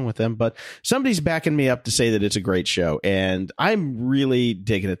hell's wrong with them, but somebody's backing me up to say that it's a great show, and I'm really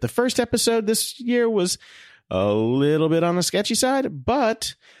digging it. The first episode this year was a little bit on the sketchy side,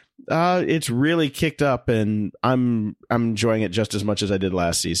 but it's really kicked up, and I'm enjoying it just as much as I did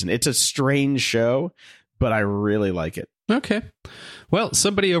last season. It's a strange show, but I really like it. Okay. Well,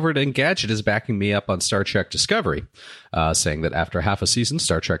 somebody over at Engadget is backing me up on Star Trek Discovery, saying that after half a season,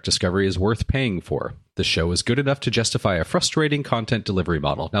 Star Trek Discovery is worth paying for. The show is good enough to justify a frustrating content delivery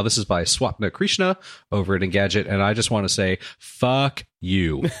model. Now, this is by Swapna Krishna over at Engadget, and I just want to say, fuck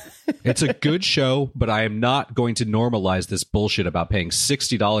you. It's a good show, but I am not going to normalize this bullshit about paying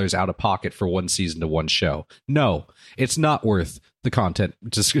 $60 out of pocket for one season to one show. No, it's not worth the content.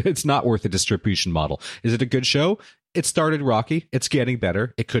 It's not worth the distribution model. Is it a good show? It started rocky. It's getting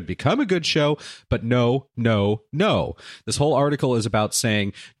better. It could become a good show, but no. This whole article is about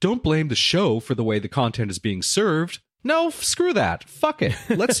saying, don't blame the show for the way the content is being served. No, screw that. Fuck it.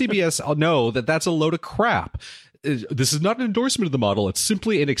 Let CBS know that that's a load of crap. This is not an endorsement of the model. It's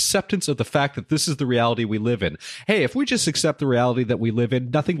simply an acceptance of the fact that this is the reality we live in. Hey, if we just accept the reality that we live in,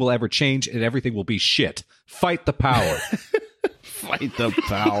 nothing will ever change and everything will be shit. Fight the power. Fight the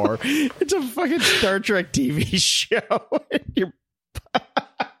power. It's a fucking Star Trek TV show.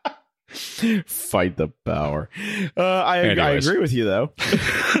 Fight the power. I agree with you, though.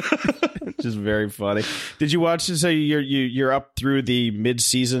 Which is very funny. Did you watch this? So you're up through the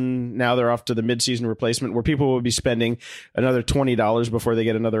mid-season. Now they're off to the mid-season replacement where people will be spending another $20 before they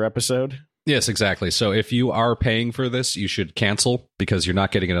get another episode. Yes, exactly. So if you are paying for this, you should cancel because you're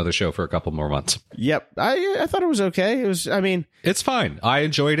not getting another show for a couple more months. Yep. I thought it was okay. It's fine. I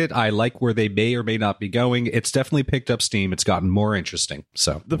enjoyed it. I like where they may or may not be going. It's definitely picked up steam. It's gotten more interesting.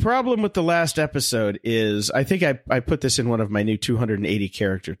 So the problem with the last episode is, I think I put this in one of my new 280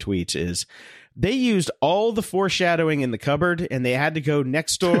 character tweets, is they used all the foreshadowing in the cupboard, and they had to go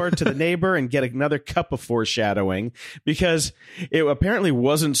next door to the neighbor and get another cup of foreshadowing because it apparently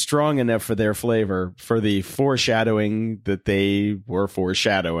wasn't strong enough for their flavor for the foreshadowing that they were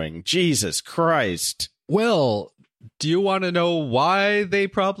foreshadowing. Jesus Christ. Well, do you want to know why they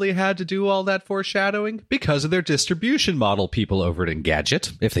probably had to do all that foreshadowing? Because of their distribution model, people over at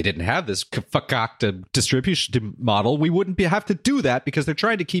Engadget. If they didn't have this fakakta distribution model, we wouldn't have to do that because they're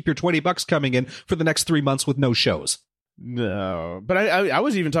trying to keep your $20 coming in for the next 3 months with no shows. No, but I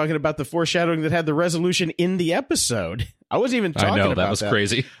was even talking about the foreshadowing that had the resolution in the episode. I wasn't even talking about that. That was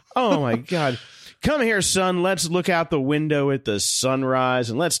crazy. Oh, my God. Come here, son. Let's look out the window at the sunrise,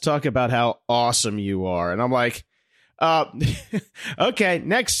 and let's talk about how awesome you are. And I'm like... okay,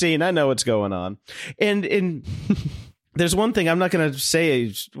 next scene. I know what's going on. And there's one thing I'm not going to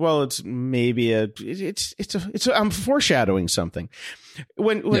say. Well, it's maybe I'm foreshadowing something.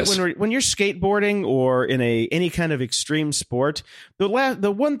 When you're skateboarding or in any kind of extreme sport, the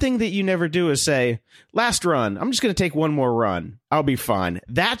one thing that you never do is say, last run. I'm just going to take one more run. I'll be fine.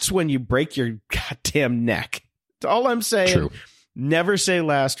 That's when you break your goddamn neck. That's all I'm saying. True. Never say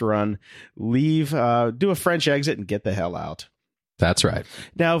last run. Leave, do a French exit and get the hell out. That's right.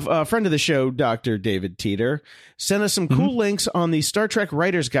 Now, a friend of the show, Dr. David Teeter, sent us some cool links on the Star Trek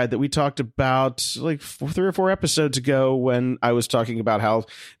Writer's Guide that we talked about like 3 or 4 episodes ago when I was talking about how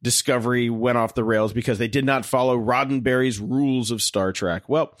Discovery went off the rails because they did not follow Roddenberry's rules of Star Trek.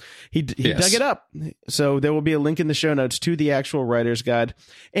 Well, he dug it up. So there will be a link in the show notes to the actual Writer's Guide.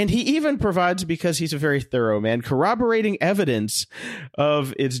 And he even provides, because he's a very thorough man, corroborating evidence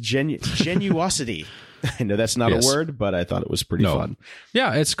of its genuosity. I know that's not a word, but I thought it was pretty fun.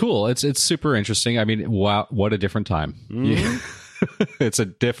 Yeah, it's cool. It's super interesting. I mean, wow, what a different time. Mm-hmm.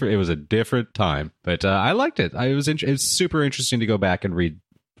 It was a different time, but I liked it. It's super interesting to go back and read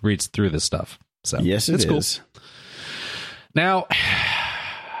through this stuff. So yes, it's cool. Now,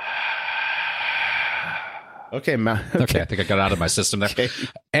 okay, I think I got out of my system there. Okay.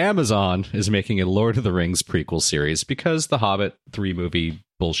 Amazon is making a Lord of the Rings prequel series because the Hobbit 3 movie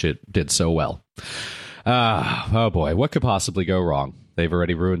bullshit did so well. Oh boy, what could possibly go wrong? They've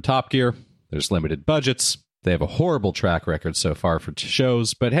already ruined Top Gear. There's limited budgets. They have a horrible track record so far for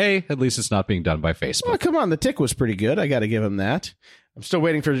shows, but hey, at least it's not being done by Facebook. Well, come on, The Tick was pretty good. I got to give him that. I'm still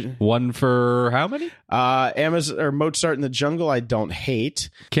waiting for one for how many? Amazon or Mozart in the Jungle. I don't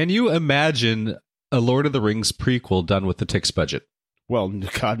hate. Can you imagine a Lord of the Rings prequel done with the Tick's budget? Well,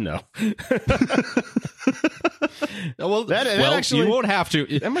 God, no. Well, actually, you won't have to.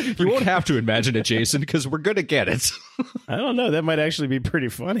 You won't have to imagine it, Jason, because we're gonna get it. I don't know. That might actually be pretty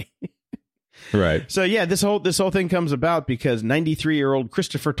funny. Right. So yeah, this whole thing comes about because 93-year-old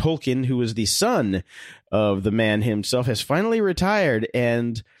Christopher Tolkien, who is the son of the man himself, has finally retired,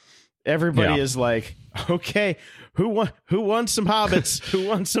 and everybody is like, okay. Who wants some hobbits? Who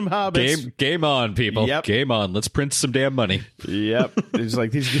wants some hobbits? Game on, people. Yep. Game on. Let's print some damn money. Yep. It's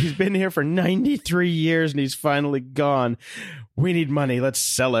like he's been here for 93 years and he's finally gone. We need money. Let's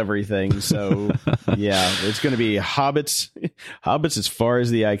sell everything. So yeah, it's going to be hobbits as far as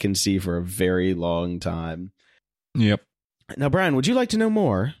the eye can see for a very long time. Yep. Now, Brian, would you like to know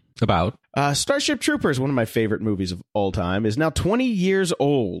more about Starship Troopers? One of my favorite movies of all time is now 20 years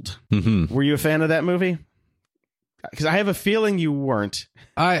old. Mm-hmm. Were you a fan of that movie? Because I have a feeling you weren't.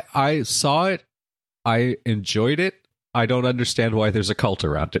 I saw it. I enjoyed it. I don't understand why there's a cult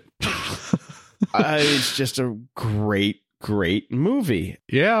around it. It's just a great movie.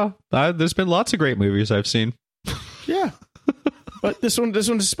 Yeah, there's been lots of great movies I've seen. Yeah, but this one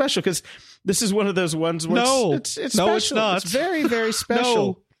is special because this is one of those ones where it's special. No, it's not. It's very, very special.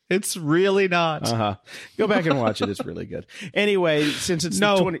 No, it's really not. Go back and watch it. It's really good. Anyway, since it's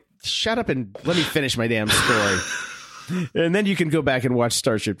the 20... Shut up and let me finish my damn story. And then you can go back and watch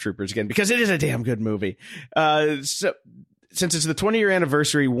Starship Troopers again because it is a damn good movie. So since it's the 20-year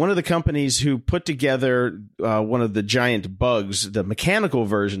anniversary, one of the companies who put together one of the giant bugs, the mechanical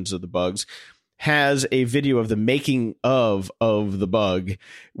versions of the bugs, has a video of the making of the bug,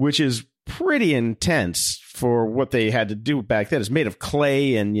 which is pretty intense for what they had to do back then. It's made of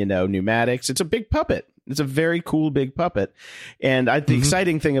clay and, pneumatics. It's a big puppet. It's a very cool big puppet. And the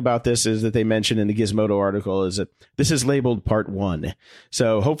exciting thing about this is that they mentioned in the Gizmodo article is that this is labeled part 1.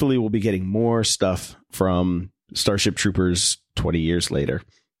 So hopefully we'll be getting more stuff from Starship Troopers 20 years later.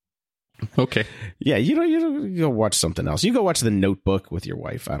 Okay. Yeah, you go watch something else. You go watch The Notebook with your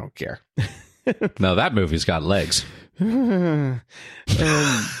wife. I don't care. No, that movie's got legs. And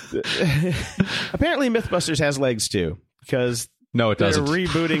apparently Mythbusters has legs too, because No, it doesn't. they're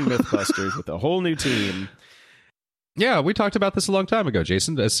rebooting Mythbusters with a whole new team. Yeah, we talked about this a long time ago,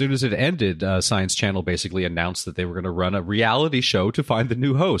 Jason. As soon as it ended, Science Channel basically announced that they were going to run a reality show to find the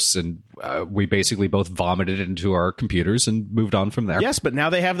new hosts, and we basically both vomited it into our computers and moved on from there. Yes, but now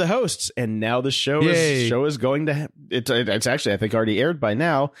they have the hosts, and now the show is going to. It's actually, I think, already aired by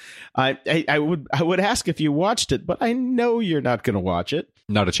now. I would ask if you watched it, but I know you're not going to watch it.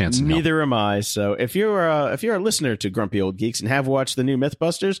 Not a chance. Neither am I. So if you're a listener to Grumpy Old Geeks and have watched the new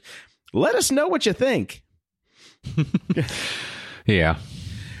Mythbusters, let us know what you think. Yeah.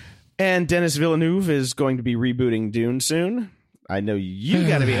 And Denis Villeneuve is going to be rebooting Dune soon. I know you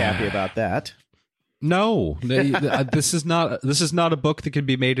got to be happy about that. No, this is not a book that can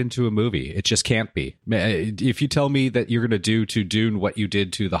be made into a movie. It just can't be. If you tell me that you're going to do to Dune what you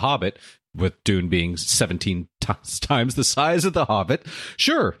did to The Hobbit, with Dune being 17 times the size of The Hobbit,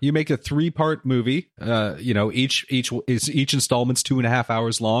 sure, you make a 3-part movie. Each installment's 2.5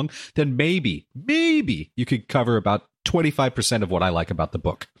 hours long. Then maybe you could cover about 25% of what I like about the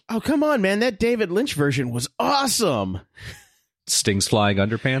book. Oh, come on, man! That David Lynch version was awesome. Sting's flying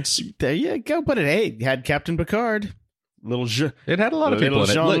underpants. There you go. But it had Captain Picard. It had a lot of people in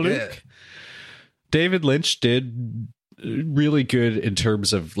it. Look, David Lynch did really good in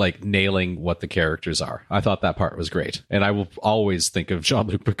terms of like nailing what the characters are. I thought that part was great, and I will always think of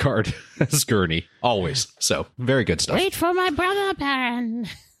Jean-Luc Picard as Gurney, always. So very good stuff. Wait for my brother, Baron.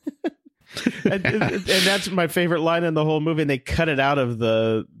 and that's my favorite line in the whole movie, and they cut it out of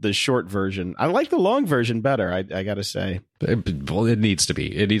the short version. I like the long version better, I gotta say. Well, it needs to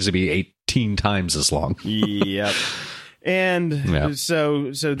be 18 times as long. Yep. And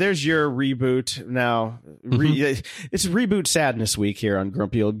so there's your reboot now. It's reboot sadness week here on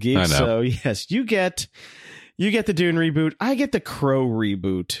Grumpy Old Geeks. So yes, you get the Dune reboot. I get the Crow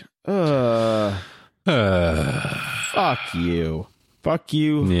reboot. Fuck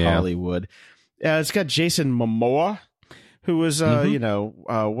you, Hollywood. It's got Jason Momoa, who was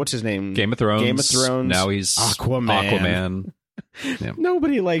what's his name? Game of Thrones. Now he's Aquaman. Yeah.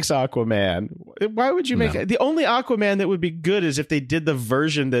 Nobody likes Aquaman. Why would you make the only Aquaman that would be good is if they did the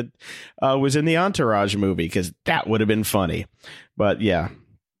version that was in the Entourage movie, because that would have been funny. But yeah,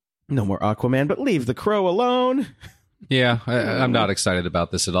 no more Aquaman, but leave the Crow alone. Yeah, I'm not excited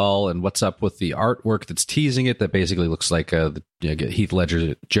about this at all. And what's up with the artwork that's teasing it that basically looks like Heath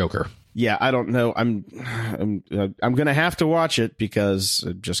Ledger's Joker? Yeah, I don't know. I'm gonna have to watch it because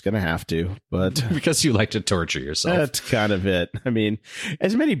I'm just gonna have to. But because you like to torture yourself. That's kind of it. I mean,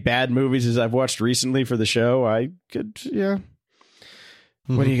 as many bad movies as I've watched recently for the show, I could. Yeah.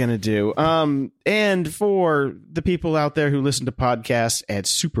 What are you going to do? And for the people out there who listen to podcasts at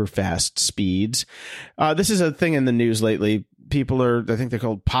super fast speeds, this is a thing in the news lately. People I think they're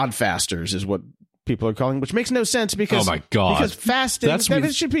called podfasters is what people are calling, which makes no sense because, oh my God, because fasting,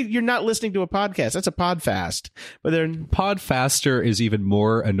 it should be, you're not listening to a podcast. That's a podfast. But podfaster is even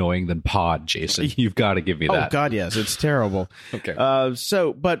more annoying than pod, Jason. You've got to give me that. Oh God, yes. It's terrible. Okay.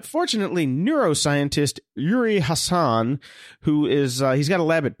 But fortunately, neuroscientist Yuri Hassan, who is, he's got a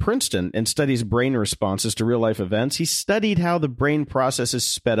lab at Princeton and studies brain responses to real life events. He studied how the brain processes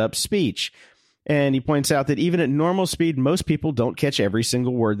sped up speech. And he points out that even at normal speed, most people don't catch every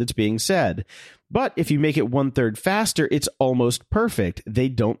single word that's being said. But if you make it 1/3 faster, it's almost perfect. They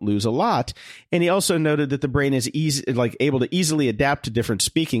don't lose a lot. And he also noted that the brain is able to easily adapt to different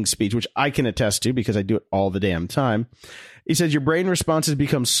speaking speeds, which I can attest to because I do it all the damn time. He says your brain responses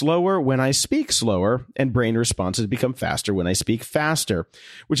become slower when I speak slower, and brain responses become faster when I speak faster,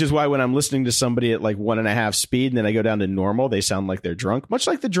 which is why when I'm listening to somebody at like 1.5 speed and then I go down to normal, they sound like they're drunk, much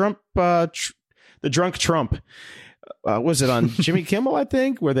like the drunk Trump. Was it on Jimmy Kimmel, I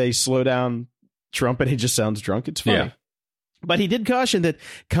think, where they slow down Trump and he just sounds drunk? It's funny. Yeah. But he did caution that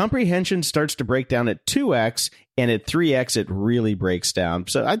comprehension starts to break down at 2x, and at 3x it really breaks down.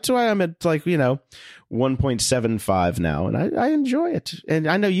 So that's why I'm at 1.75 now, and I enjoy it. And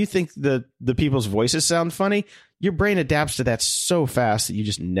I know you think the people's voices sound funny. Your brain adapts to that so fast that you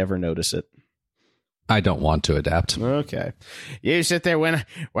just never notice it. I don't want to adapt. Okay. You sit there when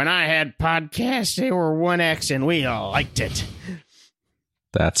I had podcasts, they were 1x and we all liked it.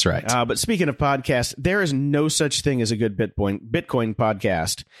 That's right. But speaking of podcasts, there is no such thing as a good Bitcoin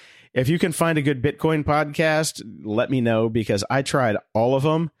podcast. If you can find a good Bitcoin podcast, let me know because I tried all of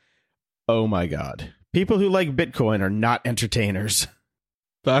them. Oh my God. People who like Bitcoin are not entertainers.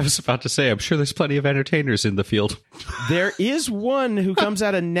 I was about to say, I'm sure there's plenty of entertainers in the field. There is one who comes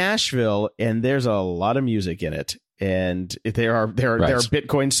out of Nashville, and there's a lot of music in it. And there are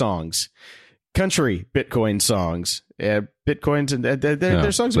Bitcoin songs, country Bitcoin songs, Bitcoins, and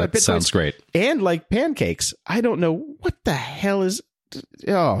there's songs about Bitcoin. Sounds great. And like pancakes. I don't know what the hell is.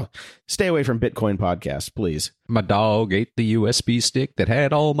 Oh, stay away from Bitcoin podcasts, please. My dog ate the USB stick that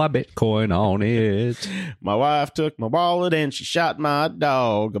had all my Bitcoin on it. My wife took my wallet and she shot my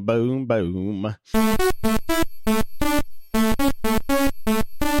dog. Boom, boom.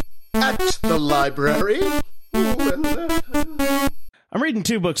 At the library. I'm reading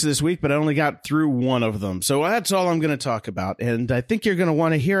 2 books this week, but I only got through one of them. So that's all I'm going to talk about. And I think you're going to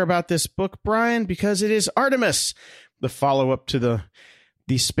want to hear about this book, Brian, because it is Artemis, the follow-up to the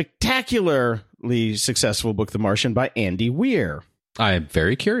spectacularly successful book, The Martian, by Andy Weir. I am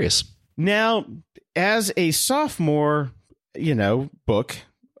very curious. Now, as a sophomore, book,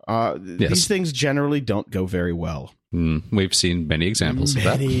 these things generally don't go very well. We've seen many examples of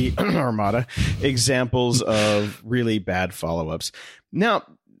that. Armada examples of really bad follow-ups. Now,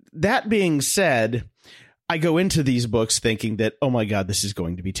 that being said, I go into these books thinking that, oh my God, this is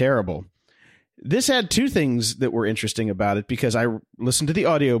going to be terrible. This had 2 things that were interesting about it, because I listened to the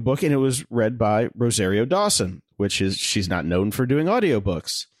audiobook and it was read by Rosario Dawson, she's not known for doing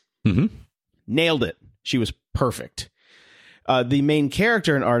audiobooks. Mm-hmm. Nailed it. She was perfect. The main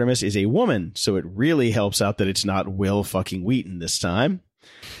character in Artemis is a woman, so it really helps out that it's not Will fucking Wheaton this time.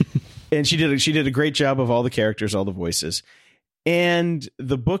 And she did a great job of all the characters, all the voices. And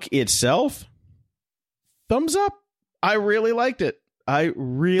the book itself, thumbs up. I really liked it. I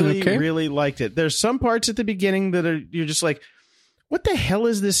really liked it. There's some parts at the beginning that you're just like, what the hell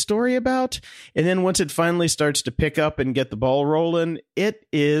is this story about? And then once it finally starts to pick up and get the ball rolling, it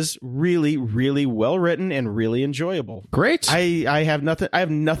is really, really well written and really enjoyable. Great. I have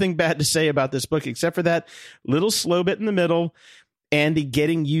nothing bad to say about this book, except for that little slow bit in the middle, Andy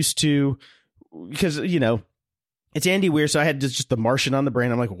getting used to, because, it's Andy Weir, so I had just The Martian on the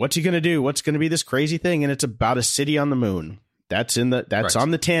brain. I'm like, what's he going to do? What's going to be this crazy thing? And it's about a city on the moon. That's right.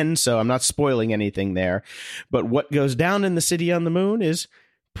 On the tin, so I'm not spoiling anything there. But what goes down in the city on the moon is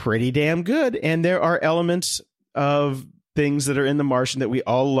pretty damn good. And there are elements of things that are in The Martian that we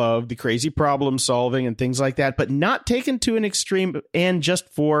all love, the crazy problem solving and things like that, but not taken to an extreme and just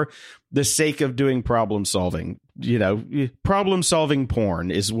for the sake of doing problem solving. Problem solving porn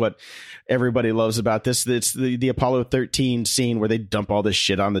is what everybody loves about this. It's the Apollo 13 scene where they dump all this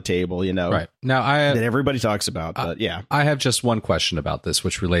shit on the table, Right. Now, that everybody talks about. But yeah, I have just one question about this,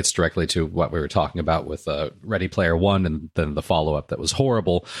 which relates directly to what we were talking about with Ready Player One and then the follow-up that was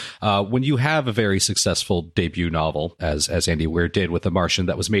horrible. When you have a very successful debut novel, as Andy Weir did with The Martian,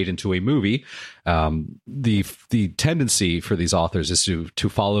 that was made into a movie, the tendency for these authors is to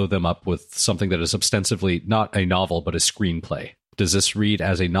follow them up with something that is ostensibly not a novel, but a screenplay. Does this read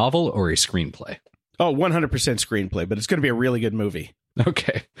as a novel or a screenplay? Oh, 100% screenplay, but it's going to be a really good movie.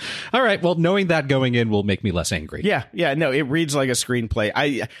 Okay. All right. Well, knowing that going in will make me less angry. Yeah. No, it reads like a screenplay.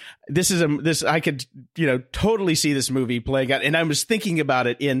 I could, totally see this movie playing out. And I was thinking about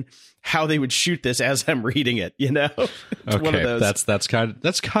it in how they would shoot this as I'm reading it, It's okay. One of those. That's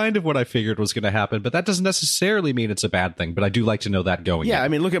kind of what I figured was going to happen, but that doesn't necessarily mean it's a bad thing, but I do like to know that going in. I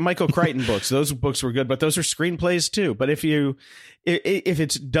mean, look at Michael Crichton books. Those books were good, but those are screenplays too. But if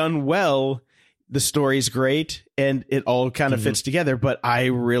it's done well, the story's great and it all kind of fits together, but I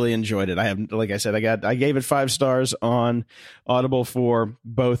really enjoyed it. I gave it 5 stars on Audible for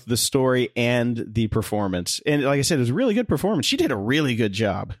both the story and the performance. And like I said, it was a really good performance. She did a really good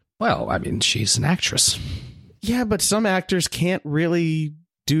job. Well, I mean, she's an actress. Yeah, but some actors can't really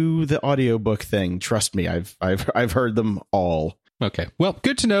do the audiobook thing. Trust me, I've heard them all. Okay. Well,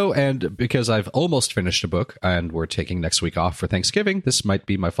 good to know. And because I've almost finished a book and we're taking next week off for Thanksgiving, this might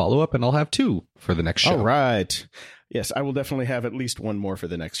be my follow-up, and I'll have 2 for the next show. All right. Yes, I will definitely have at least 1 more for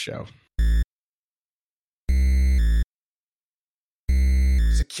the next show.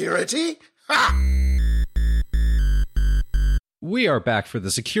 Security? Ha! We are back for the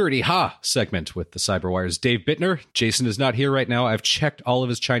Security segment with the Cyberwire's Dave Bittner. Jason is not here right now. I've checked all of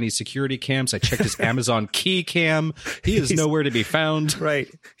his Chinese security cams. I checked his Amazon key cam. He is nowhere to be found. Right.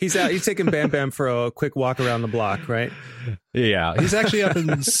 He's out. He's taking Bam Bam for a quick walk around the block, right? Yeah. He's actually up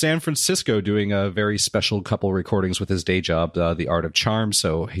in San Francisco doing a very special couple recordings with his day job, The Art of Charm.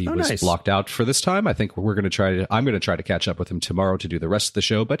 So he was blocked out for this time. I think I'm going to try to catch up with him tomorrow to do the rest of the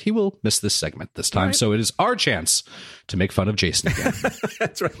show, but he will miss this segment this time. Right. So it is our chance to make fun of Jason again.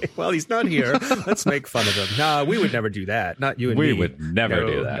 That's right. Well, he's not here. Let's make fun of him. No, we would never do that. Not you and me. We would never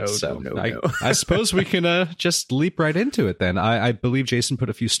do that. No. I suppose we can just leap right into it then. I believe Jason put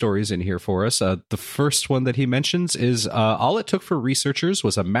a few stories in here for us. The first one that he mentions is all it took for researchers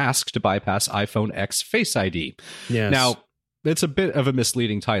was a mask to bypass iPhone X Face ID. Yes. Now, it's a bit of a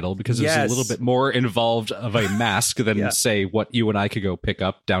misleading title because it's a little bit more involved of a mask than, say, what you and I could go pick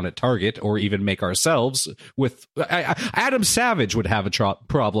up down at Target or even make ourselves with. Adam Savage would have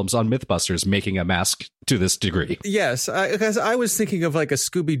problems on Mythbusters making a mask to this degree. Yes, because I was thinking of like a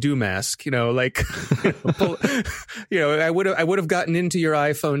Scooby-Doo mask, like, I would have gotten into your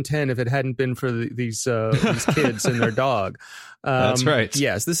iPhone 10 if it hadn't been for these kids and their dog. That's right.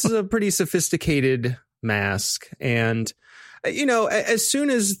 Yes, this is a pretty sophisticated mask. And as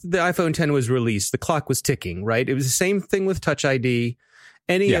soon as the iPhone 10 was released, the clock was ticking, right? It was the same thing with Touch ID.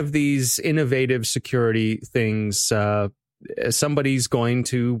 Any of these innovative security things, somebody's going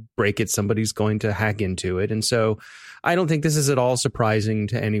to break it. Somebody's going to hack into it. And so I don't think this is at all surprising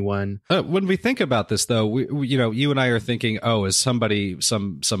to anyone. When we think about this, though, you and I are thinking, oh, is somebody,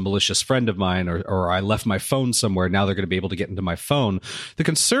 some malicious friend of mine, or I left my phone somewhere. Now they're going to be able to get into my phone. The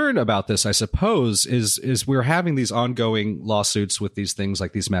concern about this, I suppose, is we're having these ongoing lawsuits with these things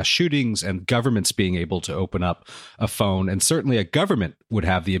like these mass shootings and governments being able to open up a phone. And certainly a government would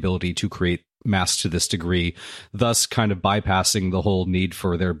have the ability to create masks to this degree, thus kind of bypassing the whole need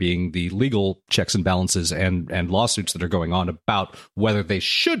for there being the legal checks and balances and lawsuits that are going on about whether they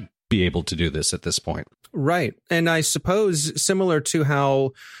should be able to do this at this point. Right. And I suppose similar to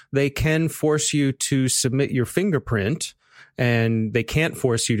how they can force you to submit your fingerprint and they can't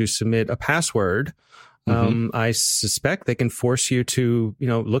force you to submit a password, I suspect they can force you to,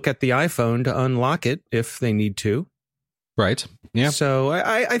 look at the iPhone to unlock it if they need to. Right. Yeah. So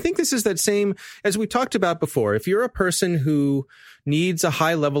I think this is that same as we talked about before. If you're a person who needs a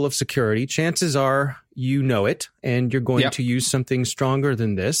high level of security, chances are you know it and you're going to use something stronger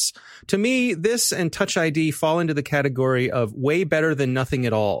than this. To me, this and Touch ID fall into the category of way better than nothing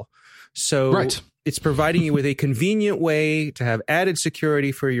at all. So it's providing you with a convenient way to have added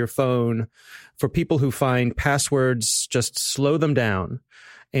security for your phone for people who find passwords just slow them down.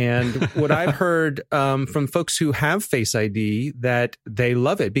 And what I've heard from folks who have Face ID, that they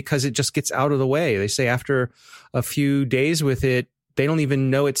love it because it just gets out of the way. They say after a few days with it, they don't even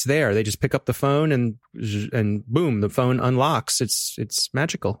know it's there. They just pick up the phone and boom, the phone unlocks. It's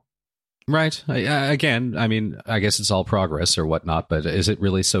magical. Right. Again, I mean, I guess it's all progress or whatnot, but is it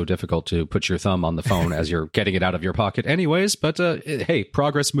really so difficult to put your thumb on the phone as you're getting it out of your pocket anyways? But hey,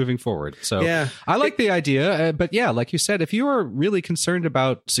 progress moving forward. So I like the idea. But yeah, like you said, if you are really concerned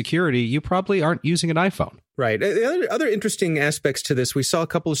about security, you probably aren't using an iPhone. Right. The other interesting aspects to this, we saw a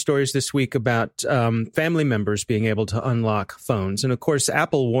couple of stories this week about family members being able to unlock phones. And of course,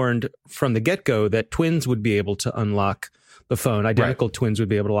 Apple warned from the get-go that twins would be able to unlock the phone. Identical twins would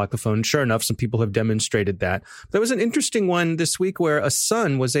be able to lock the phone. Sure enough, some people have demonstrated that. There was an interesting one this week where a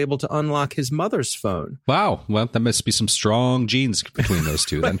son was able to unlock his mother's phone. Wow. Well, that must be some strong genes between those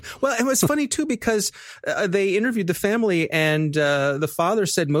two then. Well, it was funny too because they interviewed the family and the father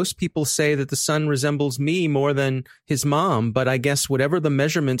said most people say that the son resembles me more than his mom, but I guess whatever the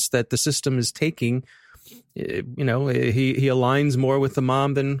measurements that the system is taking, he aligns more with the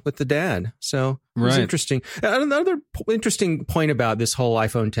mom than with the dad. So it was interesting. Another interesting point about this whole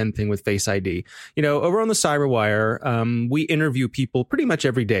iPhone 10 thing with Face ID, over on the CyberWire, we interview people pretty much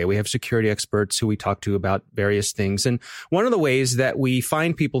every day. We have security experts who we talk to about various things. And one of the ways that we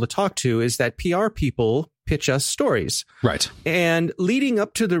find people to talk to is that PR people pitch us stories. Right. And leading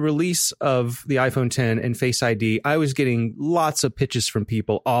up to the release of the iPhone 10 and Face ID, I was getting lots of pitches from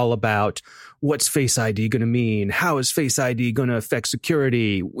people all about what's Face ID going to mean? How is Face ID going to affect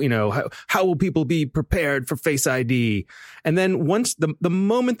security? How will people be prepared for Face ID? And then once the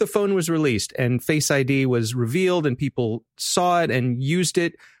moment the phone was released and Face ID was revealed and people saw it and used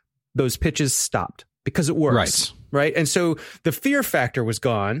it, those pitches stopped because it works. Right. And so the fear factor was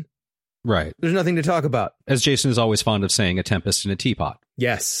gone. Right. There's nothing to talk about. As Jason is always fond of saying, a tempest in a teapot.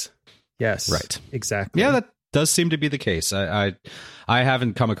 Yes. Right. Exactly. Yeah, that does seem to be the case. I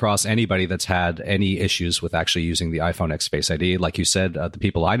haven't come across anybody that's had any issues with actually using the iPhone X Face ID. Like you said, the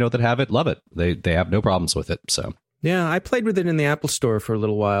people I know that have it love it. They have no problems with it. So yeah, I played with it in the Apple Store for a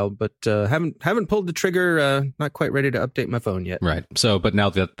little while, but haven't pulled the trigger. Not quite ready to update my phone yet. Right. So, but now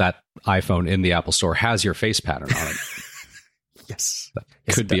that iPhone in the Apple Store has your face pattern on it. Yes. That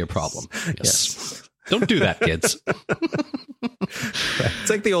could be a problem. Yes. Don't do that, kids. It's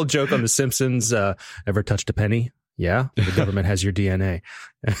like the old joke on The Simpsons. Ever touched a penny? Yeah. The government has your DNA.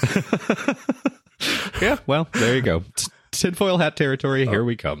 Yeah, well, there you go. Tinfoil hat territory. Here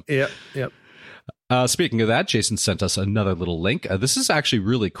we come. Yep. Speaking of that, Jason sent us another little link. This is actually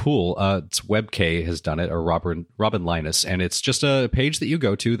really cool. It's WebK has done it, or Robin Linus, and it's just a page that you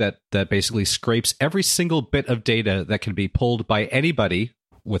go to that basically scrapes every single bit of data that can be pulled by anybody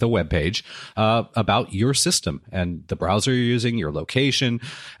with a web page about your system and the browser you're using, your location.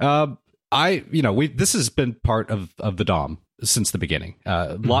 This has been part of the DOM since the beginning.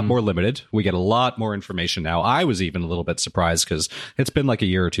 A lot more limited. We get a lot more information now. I was even a little bit surprised because it's been like a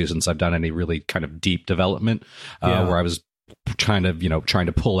year or two since I've done any really kind of deep development where I was trying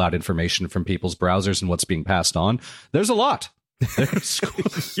to pull out information from people's browsers and what's being passed on. There's a lot.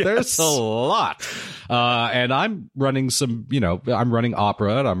 There's a lot. And I'm running I'm running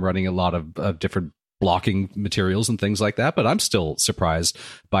Opera, and I'm running a lot of different blocking materials and things like that, but I'm still surprised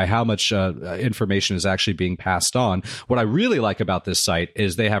by how much information is actually being passed on. What I really like about this site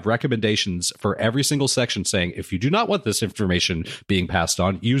is they have recommendations for every single section saying, if you do not want this information being passed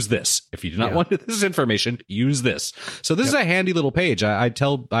on, use this. If you do not want this information, use this. So this is a handy little page. I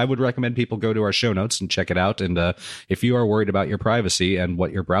would recommend people go to our show notes and check it out. And if you are worried about your privacy and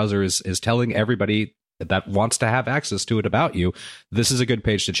what your browser is telling everybody that wants to have access to it about you, this is a good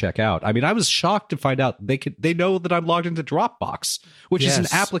page to check out. I mean, I was shocked to find out they know that I'm logged into Dropbox, which is an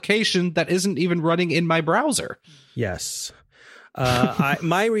application that isn't even running in my browser. Yes.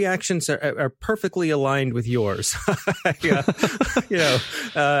 My reactions are perfectly aligned with yours.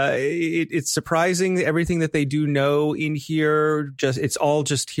 It's surprising everything that they do know in here. It's all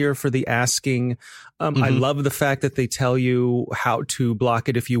just here for the asking. I love the fact that they tell you how to block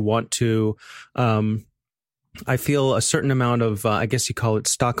it if you want to. I feel a certain amount of, I guess you call it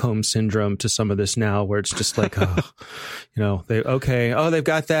Stockholm syndrome to some of this now, where it's just like, they've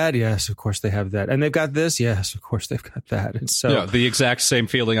got that. Yes, of course they have that. And they've got this. Yes, of course they've got that. And so the exact same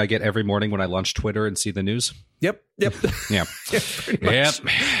feeling I get every morning when I launch Twitter and see the news. Yep. Yeah. Yep.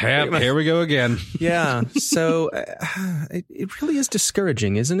 Here we go again. Yeah. So it really is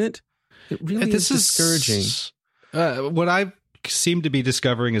discouraging, isn't it? It really is discouraging. What I seem to be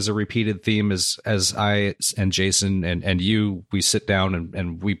discovering as a repeated theme as I and Jason and you, we sit down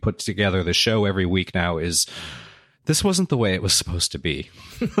and we put together the show every week now, is this wasn't the way it was supposed to be.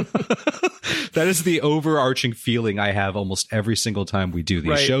 That is the overarching feeling I have almost every single time we do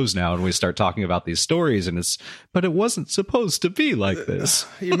these shows now, and we start talking about these stories, but it wasn't supposed to be like this.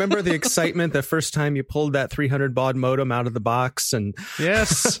 You remember the excitement the first time you pulled that 300 baud modem out of the box? And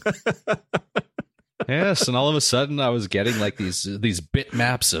yes. Yes, and all of a sudden I was getting like these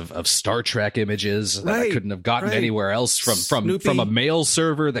bitmaps of Star Trek images that I couldn't have gotten anywhere else from a mail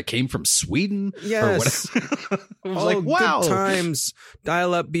server that came from Sweden. Yes. Or whatever. I was like, wow. Good times.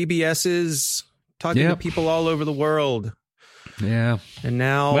 Dial-up BBSs, talking to people all over the world. Yeah. And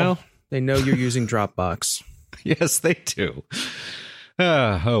now they know you're using Dropbox. Yes, they do.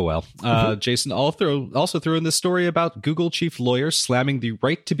 Jason also threw in this story about Google chief lawyer slamming the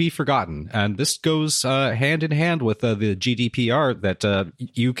right to be forgotten. And this goes hand in hand with the GDPR that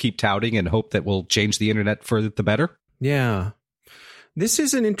you keep touting and hope that will change the internet for the better. Yeah. This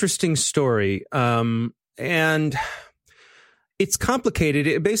is an interesting story. And it's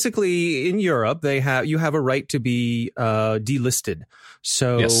complicated. Basically, in Europe, you have a right to be delisted.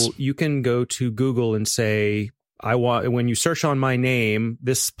 So you can go to Google and say, when you search on my name,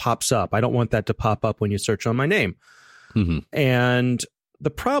 this pops up. I don't want that to pop up when you search on my name. Mm-hmm. And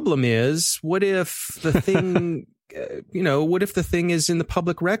the problem is, what if the thing, what if the thing is in the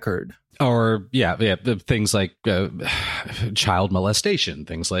public record? Or, things like child molestation,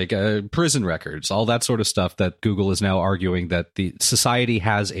 things like prison records, all that sort of stuff that Google is now arguing that the society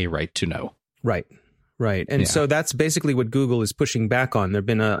has a right to know. Right. Right. And so that's basically what Google is pushing back on. There have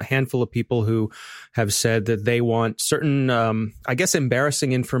been a handful of people who have said that they want certain,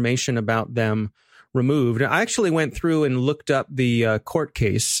 embarrassing information about them removed. I actually went through and looked up the court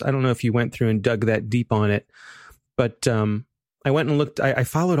case. I don't know if you went through and dug that deep on it, but I went and looked. I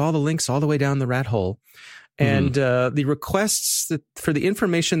followed all the links all the way down the rat hole. And the requests for the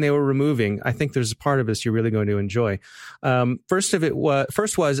information they were removing, I think there's a part of this you're really going to enjoy. First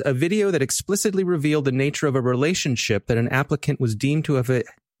was a video that explicitly revealed the nature of a relationship that an applicant was deemed to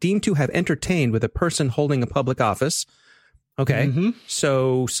have entertained with a person holding a public office. Okay,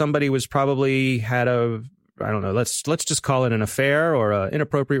 so somebody was probably had let's just call it an affair or an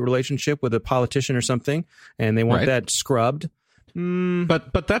inappropriate relationship with a politician or something, and they want that scrubbed.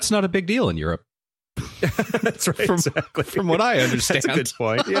 But that's not a big deal in Europe. That's right. Exactly. From what I understand. That's a good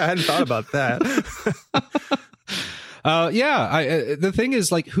point. Yeah, I hadn't thought about that. The thing is,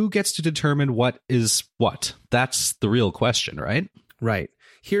 like, who gets to determine what is what? That's the real question, right? Right.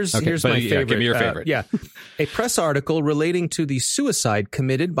 Here's Okay, my favorite. Give me your favorite. A press article relating to the suicide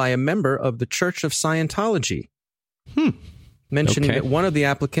committed by a member of the Church of Scientology. Mentioning that one of the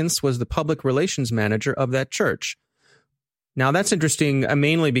applicants was the public relations manager of that church. Now, that's interesting,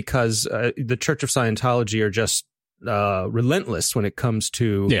 mainly because the Church of Scientology are just relentless when it comes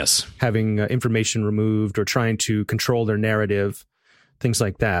to having information removed or trying to control their narrative, things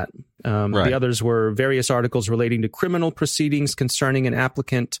like that. The others were various articles relating to criminal proceedings concerning an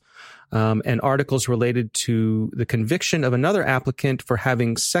applicant, and articles related to the conviction of another applicant for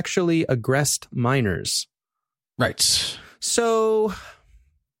having sexually aggressed minors. Right. So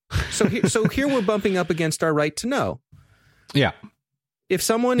here we're bumping up against our right to know. Yeah. If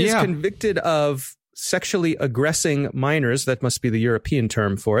someone is convicted of sexually aggressing minors, that must be the European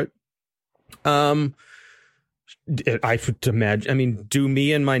term for it. I would imagine, I mean, do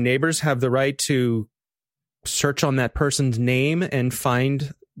me and my neighbors have the right to search on that person's name and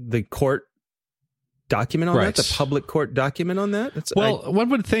find the court document on that, the public court document on that? One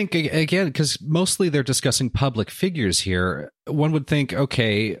would think, again, because mostly they're discussing public figures here, one would think,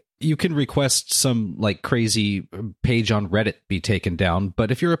 okay, you can request some like crazy page on Reddit be taken down, but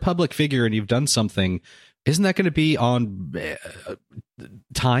if you're a public figure and you've done something, isn't that going to be on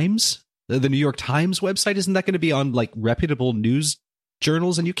Times? The New York Times website? Isn't that going to be on like reputable news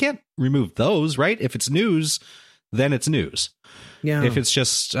journals? And you can't remove those, right? If it's news, then it's news. Yeah. If it's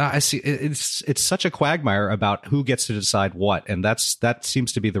just, I see, it's such a quagmire about who gets to decide what, and that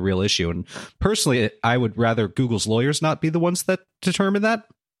seems to be the real issue. And personally, I would rather Google's lawyers not be the ones that determine that.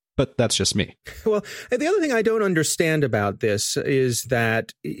 But that's just me. Well, the other thing I don't understand about this is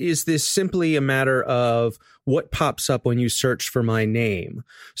this simply a matter of what pops up when you search for my name?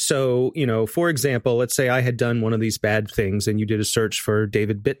 So, for example, let's say I had done one of these bad things and you did a search for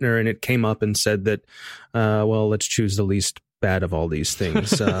David Bittner and it came up and said that, let's choose the least bad of all these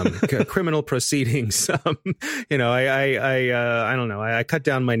things, criminal proceedings. I don't know. I cut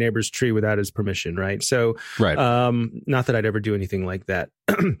down my neighbor's tree without his permission. Right. So, not that I'd ever do anything like that,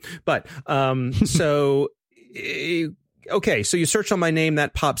 but, so you search on my name,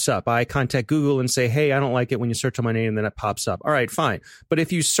 that pops up. I contact Google and say, hey, I don't like it when you search on my name, and then it pops up. All right, fine. But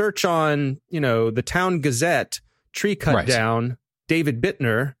if you search on, the Town Gazette, tree cut down, David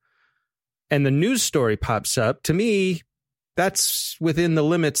Bittner, and the news story pops up, to me, that's within the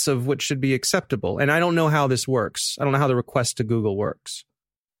limits of what should be acceptable. And I don't know how this works. I don't know how the request to Google works.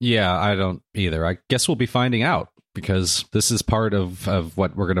 Yeah, I don't either. I guess we'll be finding out, because this is part of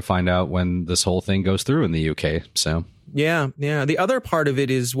what we're going to find out when this whole thing goes through in the UK. So yeah. The other part of it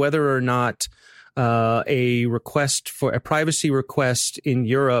is whether or not a privacy request in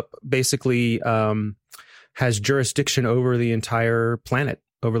Europe basically has jurisdiction over the entire planet,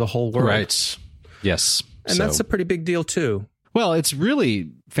 over the whole world. Right. Yes. And that's a pretty big deal, too. Well, it's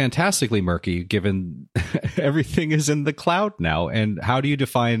really fantastically murky, given everything is in the cloud now. And how do you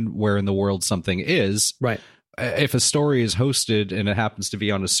define where in the world something is? Right. If a story is hosted and it happens to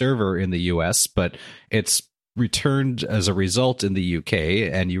be on a server in the US, but it's returned as a result in the UK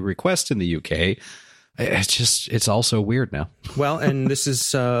and you request in the UK, it's also weird now. Well, and this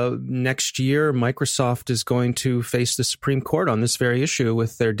is next year, Microsoft is going to face the Supreme Court on this very issue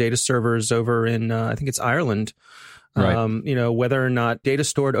with their data servers over in, I think it's Ireland. Right. Whether or not data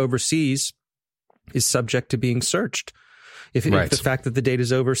stored overseas is subject to being searched. If the fact that the data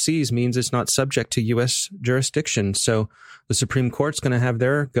is overseas means it's not subject to U.S. jurisdiction. So the Supreme Court's going to have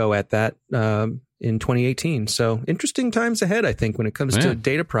their go at that in 2018. So interesting times ahead, I think, when it comes to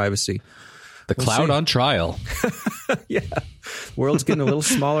data privacy. The cloud on trial. Yeah. World's getting a little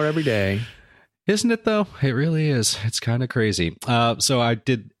smaller every day. Isn't it, though? It really is. It's kind of crazy. So I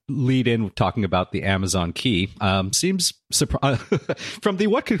did lead in talking about the Amazon key. Seems from the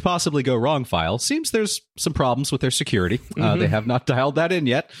what could possibly go wrong file, seems there's some problems with their security. They have not dialed that in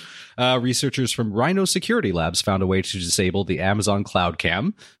yet. Researchers from Rhino Security Labs found a way to disable the Amazon Cloud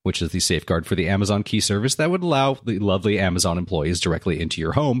Cam, which is the safeguard for the Amazon Key service that would allow the lovely Amazon employees directly into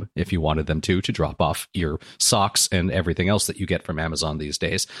your home, if you wanted them to drop off your socks and everything else that you get from Amazon these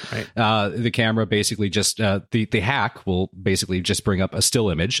days. Right. The camera basically just the hack will basically just bring up a still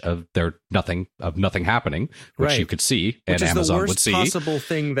image of nothing happening, which you could see, which and Amazon would see. Which is the worst possible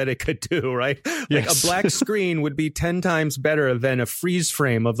thing that it could do, right? Like yes. A black screen would be 10 times better than a freeze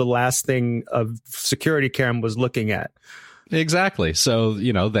frame of the last thing a security cam was looking at. Exactly. So,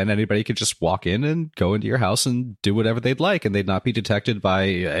 then anybody could just walk in and go into your house and do whatever they'd like, and they'd not be detected by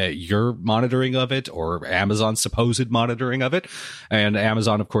your monitoring of it or Amazon's supposed monitoring of it. And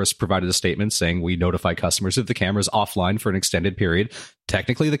Amazon, of course, provided a statement saying, we notify customers if the camera's offline for an extended period.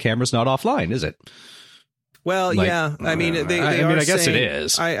 Technically, the camera's not offline, is it? Well, Like, yeah. I mean, they I are mean, I guess saying, it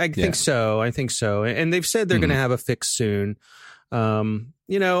is. I think so. I think so. And they've said they're going to have a fix soon.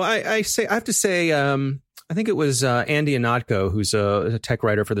 You know, I have to say, I think it was Andy Ihnatko, who's a tech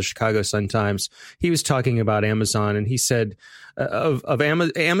writer for the Chicago Sun-Times. He was talking about Amazon, and he said of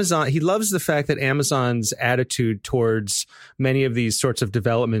Amazon, he loves the fact that Amazon's attitude towards many of these sorts of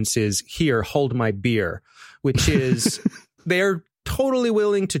developments is, here, hold my beer, which is they're totally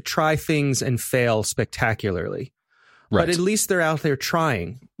willing to try things and fail spectacularly. Right. But at least they're out there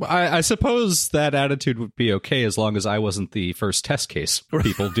trying. I suppose that attitude would be okay as long as I wasn't the first test case for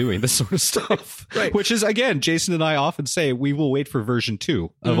people doing this sort of stuff. Right. Which is, again, Jason and I often say we will wait for version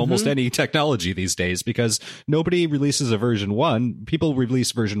 2 of almost any technology these days because nobody releases a version 1. People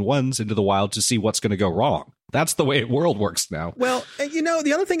release version 1s into the wild to see what's going to go wrong. That's the way the world works now. Well, you know,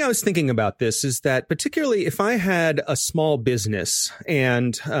 the other thing I was thinking about this is that particularly if I had a small business,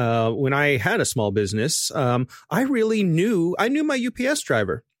 and when I had a small business, I knew my UPS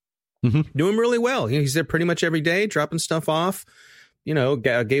driver. Knew him really well. You know, he's there pretty much every day, dropping stuff off. You know,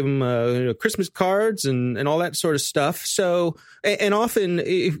 gave him Christmas cards and all that sort of stuff. So, and often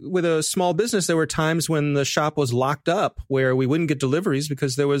with a small business, there were times when the shop was locked up where we wouldn't get deliveries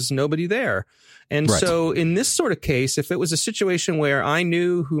because there was nobody there. And so in this sort of case, if it was a situation where I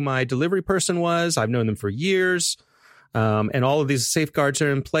knew who my delivery person was, I've known them for years, and all of these safeguards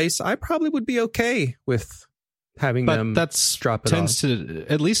are in place, I probably would be okay with having them drop it off. To,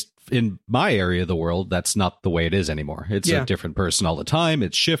 at least in my area of the world, that's not the way it is anymore. It's a different person all the time.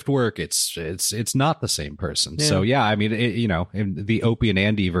 It's shift work. It's not the same person. Yeah. So yeah, I mean, you know, in the Opie and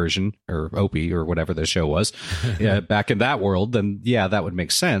Andy version, or Opie or whatever the show was, back in that world, then yeah, that would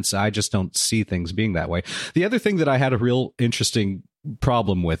make sense. I just don't see things being that way. The other thing that I had a real interesting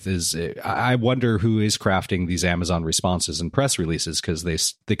problem with is I wonder who is crafting these Amazon responses and press releases, because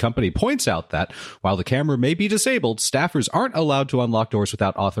the company points out that while the camera may be disabled, staffers aren't allowed to unlock doors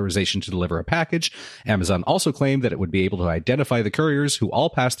without authorization to deliver a package. Amazon also claimed that it would be able to identify the couriers who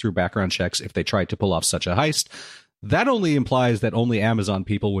all passed through background checks if they tried to pull off such a heist. That only implies that only Amazon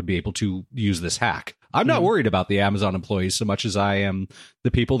people would be able to use this hack. I'm not worried about the Amazon employees so much as I am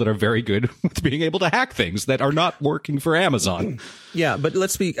the people that are very good with being able to hack things that are not working for Amazon. Yeah, but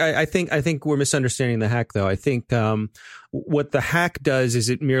I think we're misunderstanding the hack, though. I think what the hack does is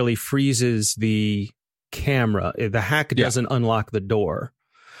it merely freezes the camera. The hack doesn't unlock the door.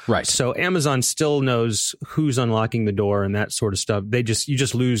 Right. So Amazon still knows who's unlocking the door and that sort of stuff. You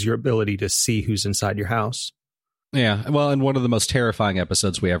just lose your ability to see who's inside your house. Yeah, well, in one of the most terrifying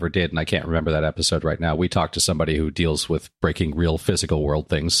episodes we ever did, and I can't remember that episode right now, we talked to somebody who deals with breaking real physical world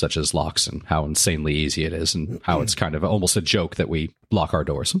things such as locks and how insanely easy it is and how it's kind of almost a joke that we lock our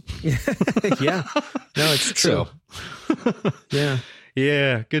doors. Yeah. No, it's true. So, yeah.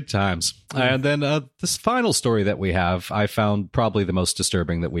 Yeah, good times. And then this final story that we have, I found probably the most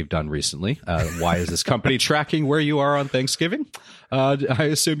disturbing that we've done recently. Why is this company tracking where you are on Thanksgiving? I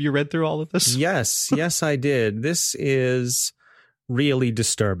assume you read through all of this? Yes, I did. This is really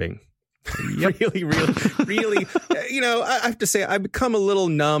disturbing. Yep. really. You know, I have to say, I've become a little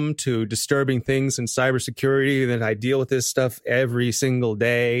numb to disturbing things in cybersecurity, that I deal with this stuff every single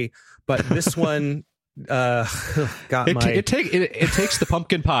day. But this one... it takes the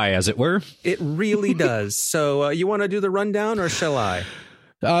pumpkin pie, as it were. It really does. So you want to do the rundown, or shall I?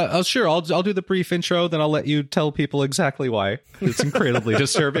 Sure. I'll do the brief intro, then I'll let you tell people exactly why. It's incredibly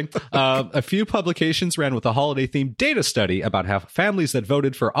disturbing. A few publications ran with a holiday-themed data study about how families that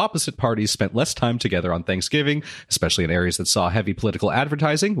voted for opposite parties spent less time together on Thanksgiving, especially in areas that saw heavy political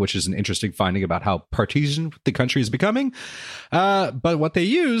advertising, which is an interesting finding about how partisan the country is becoming. But what they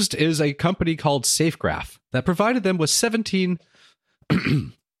used is a company called SafeGraph that provided them with 17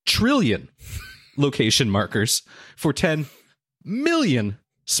 trillion location markers for 10 million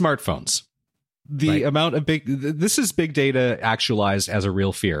smartphones. The amount of this is big data actualized as a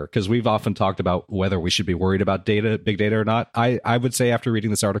real fear, because we've often talked about whether we should be worried about big data or not. I would say after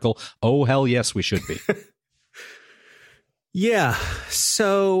reading this article, oh, hell yes, we should be. Yeah.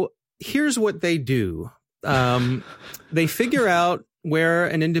 So here's what they do. They figure out where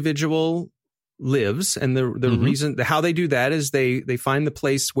an individual lives, and the reason how they do that is they find the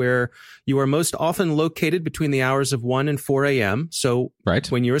place where you are most often located between the hours of 1 and 4 a.m. So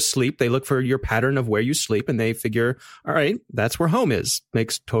when you're asleep, they look for your pattern of where you sleep, and they figure, all right, that's where home is.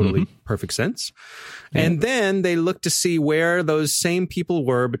 Makes totally perfect sense. And then they look to see where those same people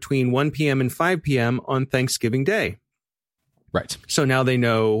were between 1 p.m. and 5 p.m. on Thanksgiving Day. Right. So now they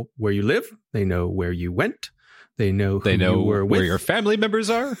know where you live. They know where you went. They know who you were with. Where your family members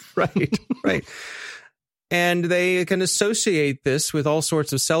are. Right. And they can associate this with all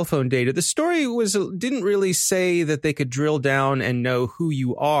sorts of cell phone data. The story didn't really say that they could drill down and know who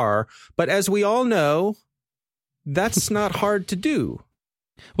you are. But as we all know, that's not hard to do.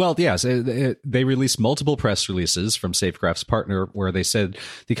 Well, yes, they released multiple press releases from Safegraph's partner where they said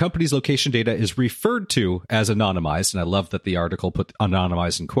the company's location data is referred to as anonymized. And I love that the article put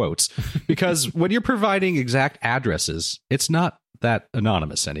anonymized in quotes, because when you're providing exact addresses, it's not that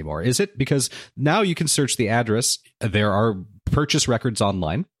anonymous anymore, is it? Because now you can search the address. There are purchase records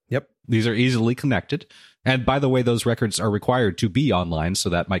online. Yep. These are easily connected. And by the way, those records are required to be online. So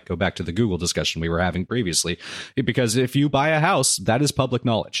that might go back to the Google discussion we were having previously, because if you buy a house, that is public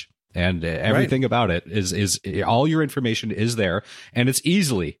knowledge, and everything about it is all your information is there, and it's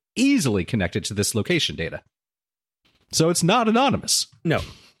easily connected to this location data. So it's not anonymous. No.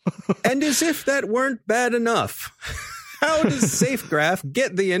 And as if that weren't bad enough, how does Safegraph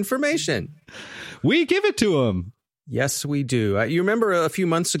get the information? We give it to them. Yes, we do. You remember a few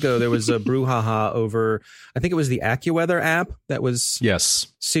months ago, there was a brouhaha over, I think it was the AccuWeather app that was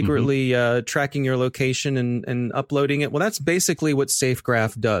secretly tracking your location and uploading it. Well, that's basically what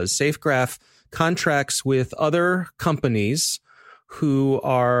Safegraph does. Safegraph contracts with other companies who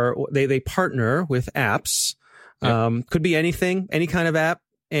are, they partner with apps. Yep. Could be anything, any kind of app.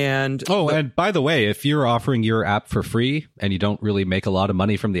 And by the way, if you're offering your app for free and you don't really make a lot of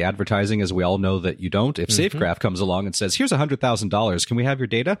money from the advertising, as we all know that you don't, if Safegraph comes along and says, here's $100,000, can we have your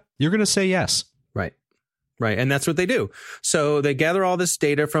data? You're going to say yes. Right. And that's what they do. So they gather all this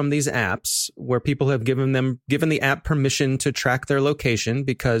data from these apps where people have given the app permission to track their location,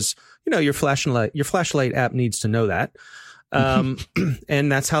 because, your flashlight app needs to know that.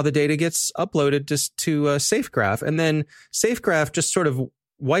 And that's how the data gets uploaded just to Safegraph. And then Safegraph just sort of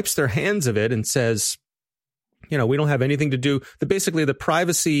wipes their hands of it and says, we don't have anything to do. Basically, the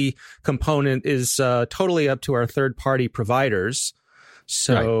privacy component is totally up to our third-party providers.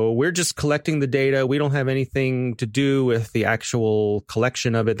 So we're just collecting the data. We don't have anything to do with the actual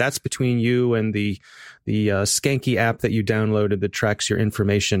collection of it. That's between you and the skanky app that you downloaded that tracks your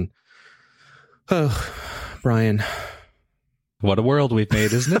information. Oh, Brian. What a world we've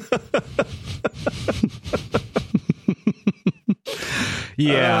made, isn't it?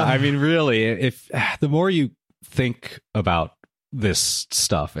 Yeah, I mean, really, if the more you think about this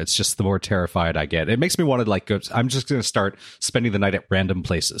stuff, it's just the more terrified I get. It makes me want to go. I'm just going to start spending the night at random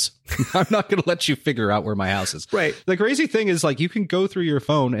places. I'm not going to let you figure out where my house is. Right. The crazy thing is, you can go through your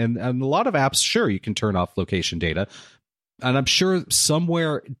phone and a lot of apps, sure, you can turn off location data. And I'm sure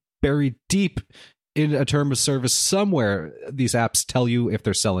somewhere buried deep in a term of service somewhere, these apps tell you if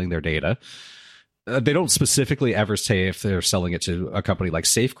they're selling their data. They don't specifically ever say if they're selling it to a company like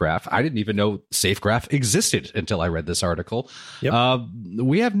Safegraph. I didn't even know Safegraph existed until I read this article. Yep.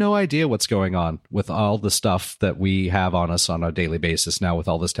 We have no idea what's going on with all the stuff that we have on us on a daily basis now with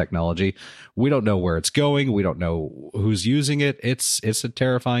all this technology. We don't know where it's going. We don't know who's using it. It's a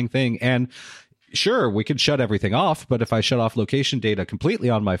terrifying thing. And sure, we could shut everything off, but if I shut off location data completely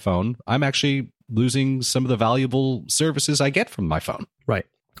on my phone, I'm actually losing some of the valuable services I get from my phone. Right.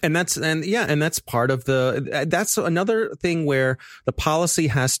 And that's part of that's another thing where the policy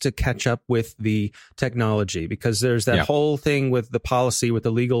has to catch up with the technology, because there's that whole thing with the policy, with the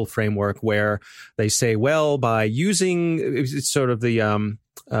legal framework, where they say, well, by using, it's sort of the,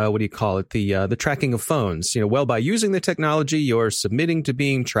 what do you call it? The tracking of phones, well, by using the technology, you're submitting to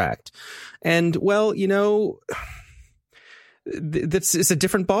being tracked. And well, it's a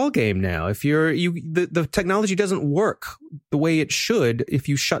different ball game now. If the technology doesn't work the way it should if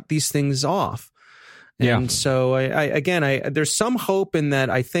you shut these things off. And so I there's some hope in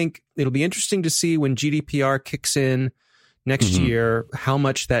that. I think it'll be interesting to see when GDPR kicks in next year, how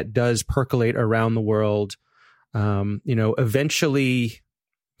much that does percolate around the world. Eventually,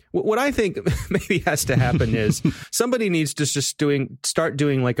 what I think maybe has to happen is somebody needs to start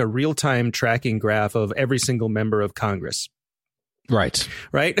doing like a real-time tracking graph of every single member of Congress. Right.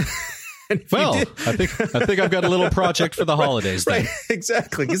 Well, I think I've got a little project for the holidays. Then. Right,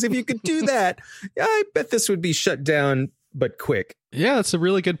 exactly. Because if you could do that, I bet this would be shut down, but quick. Yeah, that's a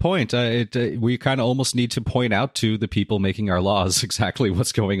really good point. We kind of almost need to point out to the people making our laws exactly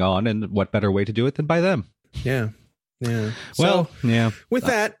what's going on, and what better way to do it than by them. Yeah. Well,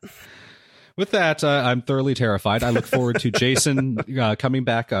 With that, I'm thoroughly terrified. I look forward to Jason coming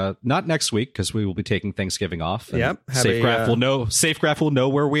back, not next week, because we will be taking Thanksgiving off. Yep. Safegraph will know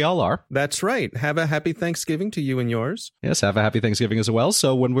where we all are. That's right. Have a happy Thanksgiving to you and yours. Yes, have a happy Thanksgiving as well.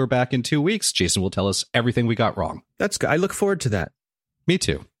 So when we're back in 2 weeks, Jason will tell us everything we got wrong. That's good. I look forward to that. Me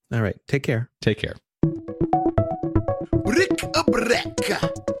too. All right. Take care. Take care.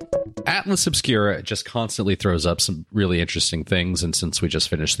 Atlas Obscura just constantly throws up some really interesting things. And since we just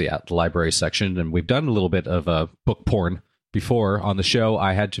finished the library section and we've done a little bit of book porn before on the show,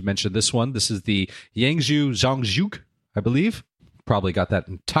 I had to mention this one. This is the Yangzhou Zhangzhug, I believe. Probably got that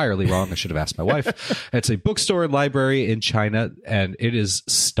entirely wrong. I should have asked my wife. It's a bookstore and library in China, and it is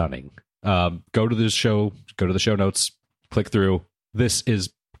stunning. Go to the show notes, click through. This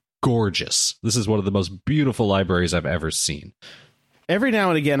is gorgeous. This is one of the most beautiful libraries I've ever seen. Every now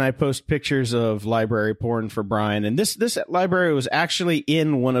and again, I post pictures of library porn for Brian, and this library was actually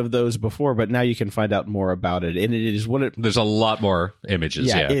in one of those before, but now you can find out more about it. And it is There's a lot more images.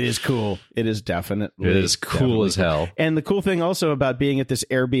 Yeah, it is cool. It is definitely. It is cool as hell. And the cool thing also about being at this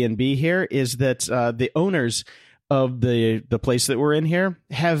Airbnb here is that the owners of the place that we're in here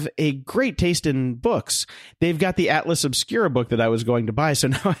have a great taste in books. They've got the Atlas Obscura book that I was going to buy, so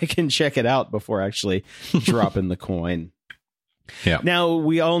now I can check it out before actually dropping the coin. Yeah. Now,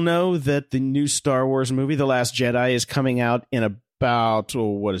 we all know that the new Star Wars movie, The Last Jedi, is coming out in about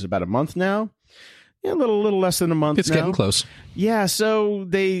a month now? Yeah, a little less than a month now. It's getting close. Yeah, so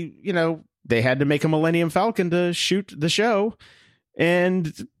they had to make a Millennium Falcon to shoot the show.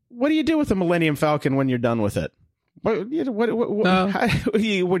 And what do you do with a Millennium Falcon when you're done with it? What do you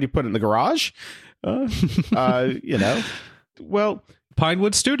put it in the garage? Well,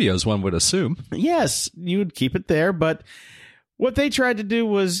 Pinewood Studios, one would assume. Yes, you would keep it there, but what they tried to do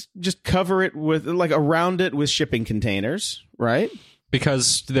was just cover it with, around it with shipping containers, right?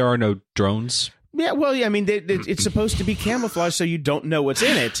 Because there are no drones. Yeah, well, yeah, I mean, it's supposed to be camouflage so you don't know what's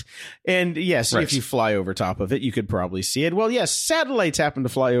in it. And yes, right. If you fly over top of it, you could probably see it. Well, yes, satellites happen to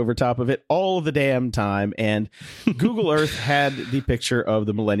fly over top of it all the damn time. And Google Earth had the picture of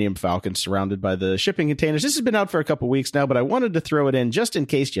the Millennium Falcon surrounded by the shipping containers. This has been out for a couple weeks now, but I wanted to throw it in just in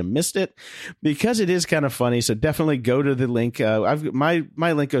case you missed it because it is kind of funny. So definitely go to the link. My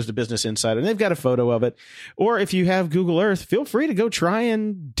link goes to Business Insider, and they've got a photo of it. Or if you have Google Earth, feel free to go try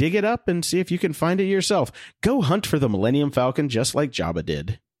and dig it up and see if you can find it yourself. Go hunt for the Millennium Falcon just like Jabba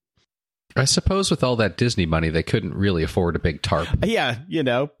did. I suppose with all that Disney money, they couldn't really afford a big tarp. Yeah,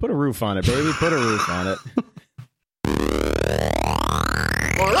 put a roof on it, baby. Put a roof on it.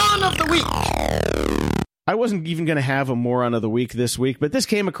 Moron of the Week. I wasn't even going to have a Moron of the Week this week, but this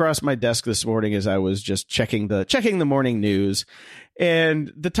came across my desk this morning as I was just checking the morning news.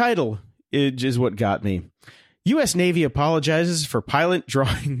 And the title is what got me. U.S. Navy apologizes for pilot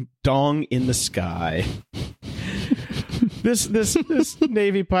drawing dong in the sky. This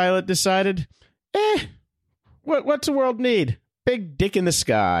Navy pilot decided, what's the world need? Big dick in the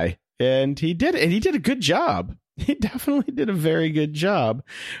sky. And he did it. And he did a good job. He definitely did a very good job.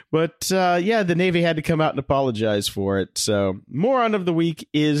 But the Navy had to come out and apologize for it. So moron of the week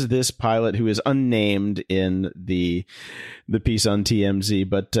is this pilot who is unnamed in the piece on TMZ.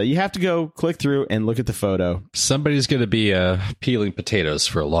 But you have to go click through and look at the photo. Somebody's going to be peeling potatoes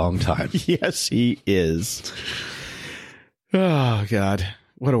for a long time. Yes, he is. Oh, God.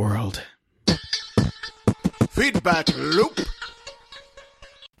 What a world. Feedback loop.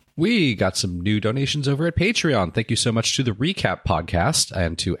 We got some new donations over at Patreon. Thank you so much to the Recap Podcast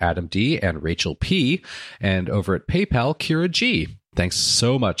and to Adam D. and Rachel P. And over at PayPal, Kira G. Thanks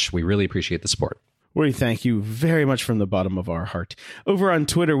so much. We really appreciate the support. We thank you very much from the bottom of our heart. Over on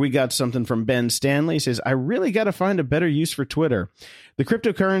Twitter, we got something from Ben Stanley. He says, I really got to find a better use for Twitter. The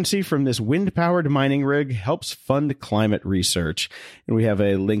cryptocurrency from this wind-powered mining rig helps fund climate research. And we have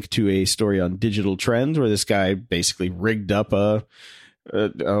a link to a story on Digital Trends where this guy basically rigged up a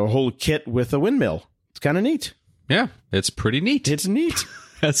whole kit with a windmill. It's kind of neat. Yeah, it's pretty neat. It's neat.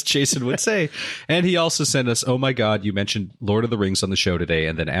 As Jason would say. And he also sent us, oh my God, you mentioned Lord of the Rings on the show today,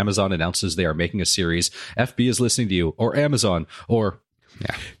 and then Amazon announces they are making a series. FB is listening to you, or Amazon, or...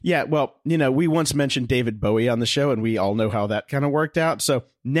 Yeah, well, we once mentioned David Bowie on the show, and we all know how that kind of worked out. So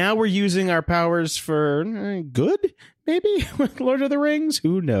now we're using our powers for good, maybe, with Lord of the Rings?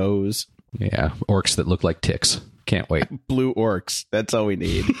 Who knows? Yeah, orcs that look like ticks. Can't wait. Blue orcs. That's all we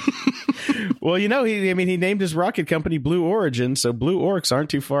need. Well, he named his rocket company Blue Origin, so blue orcs aren't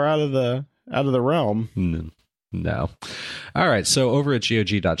too far out of the realm. No. All right. So over at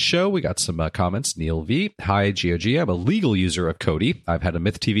GOG.show, we got some comments. Neil V. Hi, GOG. I'm a legal user of Kodi. I've had a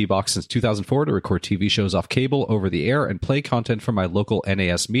Myth TV box since 2004 to record TV shows off cable over the air and play content from my local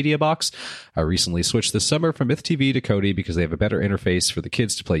NAS media box. I recently switched this summer from Myth TV to Kodi because they have a better interface for the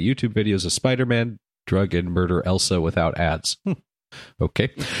kids to play YouTube videos of Spider-Man, drug and murder Elsa without ads.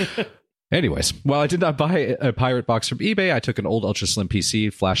 Okay. Anyways, while I did not buy a pirate box from eBay, I took an old Ultra Slim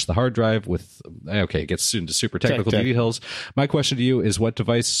PC, flashed the hard drive with, it gets into super technical details. My question to you is, what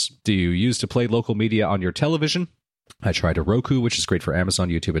device do you use to play local media on your television? I tried a Roku, which is great for Amazon,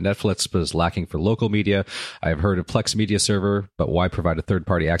 YouTube, and Netflix, but is lacking for local media. I have heard of Plex Media Server, but why provide a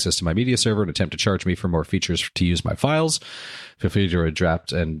third-party access to my media server and attempt to charge me for more features to use my files? Feel free to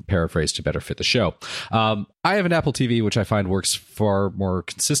adapt and paraphrase to better fit the show. I have an Apple TV, which I find works far more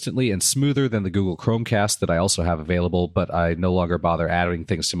consistently and smoother than the Google Chromecast that I also have available, but I no longer bother adding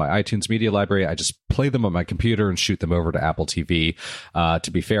things to my iTunes media library. I just play them on my computer and shoot them over to Apple TV.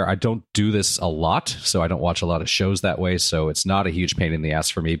 To be fair, I don't do this a lot, so I don't watch a lot of shows that way, so it's not a huge pain in the ass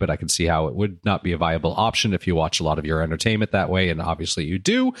for me, but I can see how it would not be a viable option if you watch a lot of your entertainment that way, and obviously you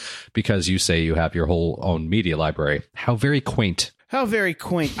do, because you say you have your whole own media library. How very quaint. How very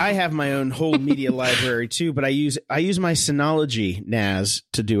quaint. I have my own whole media library too, but I use my Synology NAS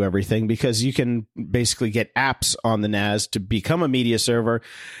to do everything, because you can basically get apps on the NAS to become a media server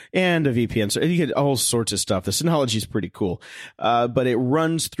and a VPN. So you get all sorts of stuff. The Synology is pretty cool, but it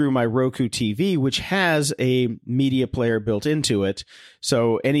runs through my Roku TV, which has a media player built into it.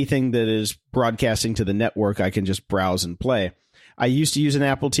 So anything that is broadcasting to the network, I can just browse and play. I used to use an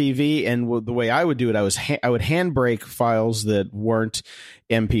Apple TV, and the way I would do it, I would handbrake files that weren't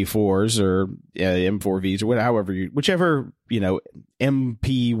MP4s or M4Vs or whichever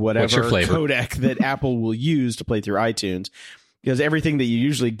MP whatever codec that Apple will use to play through iTunes, because everything that you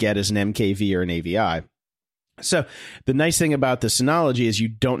usually get is an MKV or an AVI. So the nice thing about the Synology is you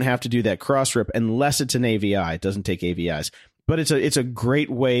don't have to do that cross rip unless it's an AVI. It doesn't take AVIs. But it's a great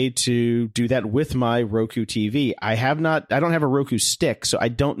way to do that with my Roku TV. I don't have a Roku stick, so I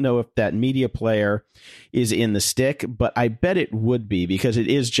don't know if that media player is in the stick, but I bet it would be, because it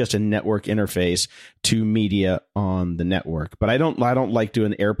is just a network interface to media on the network. But I don't like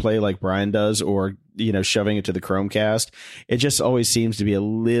doing AirPlay like Brian does, or shoving it to the Chromecast. It just always seems to be a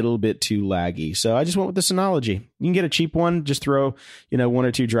little bit too laggy. So I just went with the Synology. You can get a cheap one, just throw, 1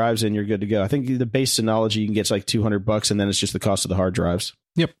 or 2 drives in, you're good to go. I think the base Synology you can get like $200, and then it's just the cost of the hard drives.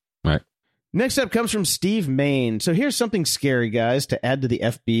 Yep. All right. Next up comes from Steve Main. So here's something scary, guys, to add to the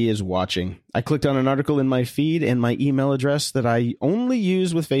FB is watching. I clicked on an article in my feed, and my email address that I only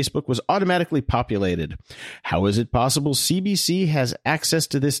use with Facebook was automatically populated. How is it possible CBC has access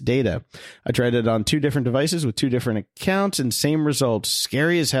to this data? I tried it on 2 different devices with 2 different accounts, and same result.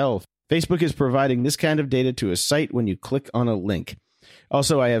 Scary as hell. Facebook is providing this kind of data to a site when you click on a link.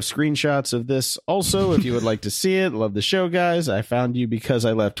 Also, I have screenshots of this. Also, if you would like to see it, love the show, guys. I found you because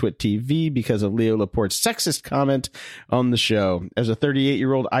I left Twit TV because of Leo Laporte's sexist comment on the show. As a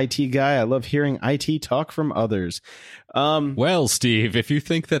 38-year-old IT guy, I love hearing IT talk from others. Well, Steve, if you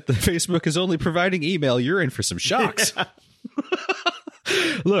think that the Facebook is only providing email, you're in for some shocks. Yeah.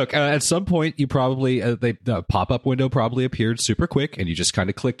 Look, at some point, you probably the pop-up window probably appeared super quick, and you just kind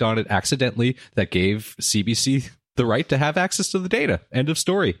of clicked on it accidentally. That gave CBC the right to have access to the data. End of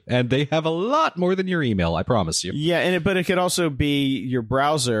story. And they have a lot more than your email, I promise you. Yeah, but it could also be your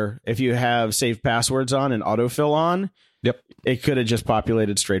browser. If you have saved passwords on and autofill on, yep, it could have just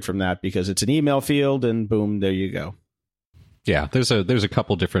populated straight from that, because it's an email field, and boom, there you go. Yeah, there's a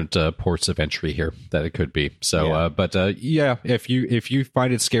couple different ports of entry here that it could be. So, yeah. If you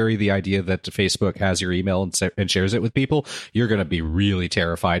find it scary, the idea that Facebook has your email and shares it with people, you're going to be really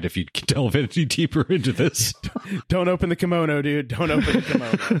terrified if you delve any deeper into this. Don't open the kimono, dude. Don't open the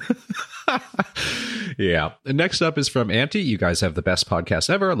kimono. Yeah. And next up is from Auntie. You guys have the best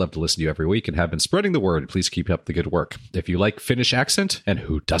podcast ever. I love to listen to you every week and have been spreading the word. Please keep up the good work. If you like Finnish accent, and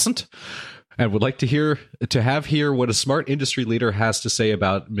who doesn't, and would like to hear what a smart industry leader has to say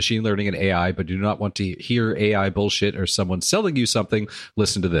about machine learning and AI, but do not want to hear AI bullshit or someone selling you something,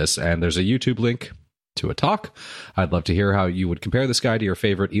 listen to this. And there's a YouTube link to a talk. I'd love to hear how you would compare this guy to your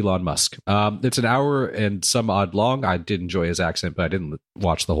favorite Elon Musk. It's an hour and some odd long. I did enjoy his accent, but I didn't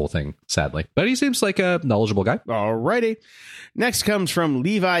watch the whole thing, sadly. But he seems like a knowledgeable guy. Alrighty. Next comes from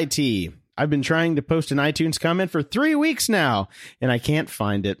Levi T. I've been trying to post an iTunes comment for 3 weeks now, and I can't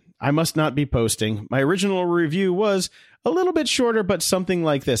find it. I must not be posting. My original review was a little bit shorter, but something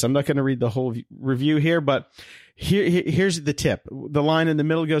like this. I'm not going to read the whole review here, but here's the tip. The line in the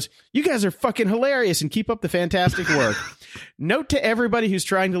middle goes, "You guys are fucking hilarious and keep up the fantastic work." Note to everybody who's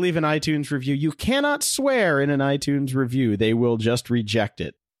trying to leave an iTunes review, you cannot swear in an iTunes review. They will just reject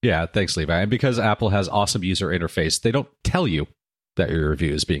it. Yeah, thanks, Levi. And because Apple has awesome user interface, they don't tell you that your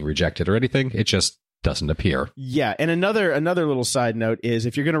review is being rejected or anything. It just doesn't appear. Yeah, and another little side note is,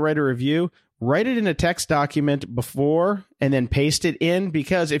 if you're going to write a review, write it in a text document before and then paste it in,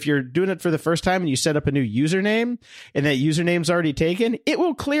 because if you're doing it for the first time and you set up a new username and that username's already taken, it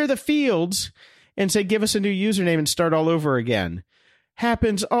will clear the fields and say, give us a new username and start all over again.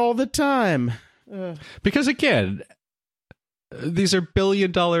 Happens all the time. Because again, These are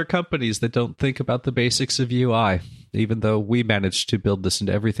billion-dollar companies that don't think about the basics of UI, even though we managed to build this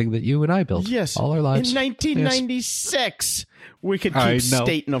into everything that you and I built all our lives. In 1996, we could keep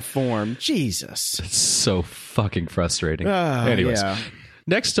state in a form. Jesus. It's so fucking frustrating. Anyways. Yeah.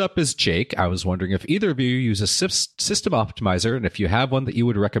 Next up is Jake. I was wondering if either of you use a system optimizer, and if you have one that you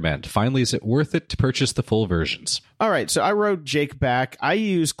would recommend. Finally, is it worth it to purchase the full versions? All right, so I wrote Jake back. I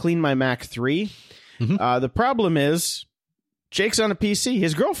use Clean My Mac 3. The problem is Jake's on a PC.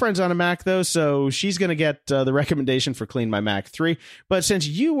 His girlfriend's on a Mac, though, so she's going to get the recommendation for Clean My Mac 3. But since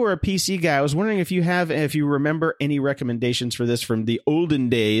you were a PC guy, I was wondering if you remember any recommendations for this from the olden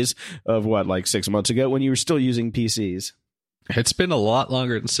days of, like 6 months ago when you were still using PCs. It's been a lot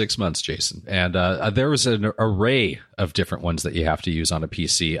longer than 6 months, Jason. And there was an array of different ones that you have to use on a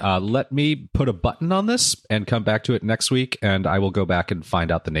PC. Let me put a button on this and come back to it next week, and I will go back and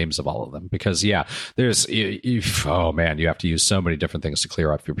find out the names of all of them. Because, there's... oh, man, you have to use so many different things to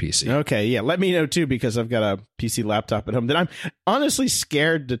clear up your PC. Okay, yeah, let me know, too, because I've got a PC laptop at home that I'm honestly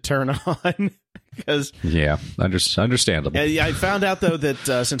scared to turn on. Because understandable. I found out, though,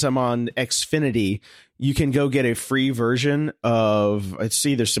 that since I'm on Xfinity, you can go get a free version of, it's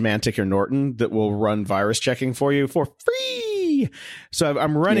either Symantec or Norton, that will run virus checking for you for free. So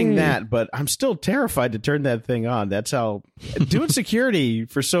I'm running that, but I'm still terrified to turn that thing on. That's how doing security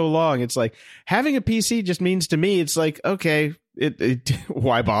for so long. It's like having a PC just means to me, it's like, okay,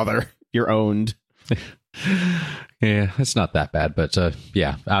 why bother? You're owned. Yeah, it's not that bad, but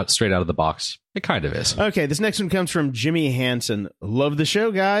straight out of the box, it kind of is. Okay, this next one comes from Jimmy Hansen. Love the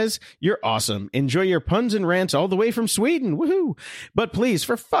show, guys. You're awesome. Enjoy your puns and rants all the way from Sweden. Woohoo! But please,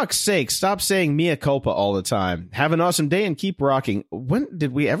 for fuck's sake, stop saying mea culpa all the time. Have an awesome day and keep rocking. When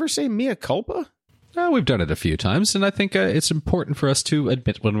did we ever say mea culpa? We've done it a few times, and I think it's important for us to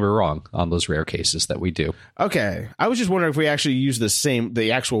admit when we're wrong on those rare cases that we do. Okay. I was just wondering if we actually use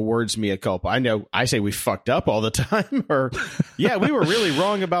the actual words mea culpa. I know I say we fucked up all the time, or, we were really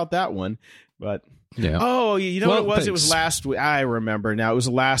wrong about that one, but... Yeah. Oh, you know what it was? Thanks. It was last week. I remember now. It was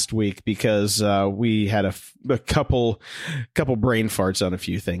last week because we had a couple brain farts on a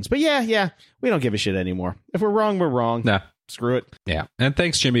few things. But we don't give a shit anymore. If we're wrong, we're wrong. Nah. Screw it. Yeah. And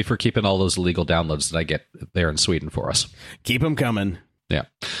thanks, Jimmy, for keeping all those illegal downloads that I get there in Sweden for us. Keep them coming. Yeah.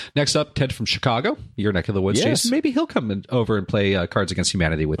 Next up, Ted from Chicago, your neck of the woods, yes. Jason. Maybe he'll come over and play Cards Against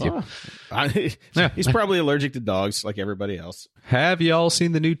Humanity with you. He's probably allergic to dogs like everybody else. Have you all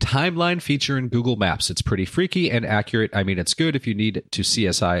seen the new timeline feature in Google Maps? It's pretty freaky and accurate. I mean, it's good if you need to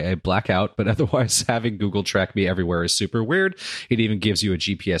CSI a blackout, but otherwise having Google track me everywhere is super weird. It even gives you a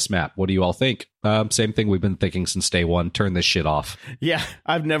GPS map. What do you all think? Same thing we've been thinking since day one. Turn this shit off. Yeah,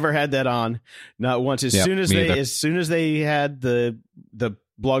 I've never had that on. Not once. As soon as they had the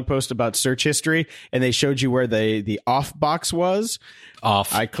blog post about search history and they showed you where the off box was,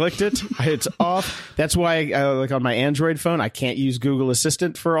 I clicked it. It's off. That's why, like on my Android phone, I can't use Google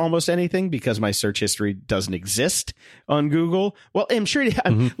Assistant for almost anything because my search history doesn't exist on Google. Well, I'm sure.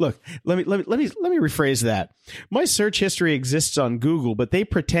 Look, let me rephrase that. My search history exists on Google, but they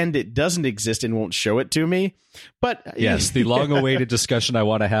pretend it doesn't exist and won't show it to me. But yes, the long-awaited discussion I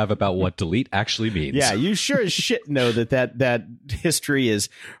want to have about what delete actually means. Yeah, you sure as shit know that history is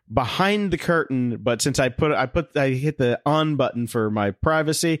behind the curtain. But since I hit the on button for my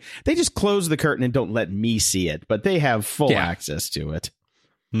privacy, they just close the curtain and don't let me see it. But they have full access to it.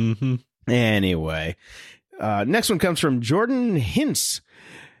 Mm-hmm. Anyway, next one comes from Jordan Hintz.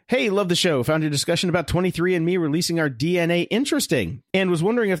 Hey, love the show. Found your discussion about 23andMe releasing our DNA interesting and was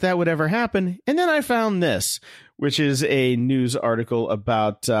wondering if that would ever happen. And then I found this, which is a news article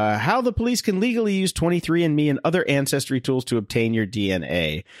about how the police can legally use 23andMe and other ancestry tools to obtain your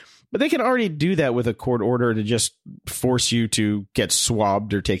DNA. But they can already do that with a court order to just force you to get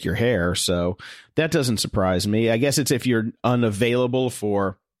swabbed or take your hair. So that doesn't surprise me. I guess it's if you're unavailable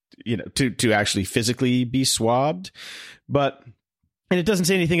for, to actually physically be swabbed. And it doesn't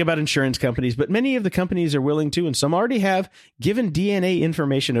say anything about insurance companies, but many of the companies are willing to, and some already have, given DNA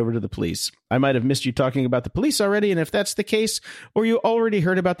information over to the police. I might have missed you talking about the police already, and if that's the case, or you already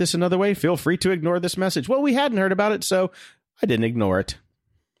heard about this another way, feel free to ignore this message. Well, we hadn't heard about it, so I didn't ignore it.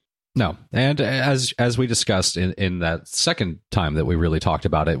 No. And as we discussed in that second time that we really talked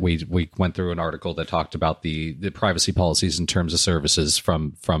about it, we went through an article that talked about the privacy policies in terms of services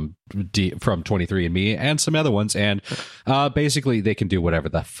from 23andMe and some other ones. And basically they can do whatever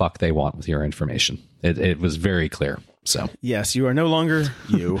the fuck they want with your information. It was very clear. So yes, you are no longer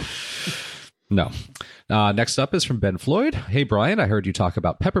you. No. Next up is from Ben Floyd. Hey, Brian, I heard you talk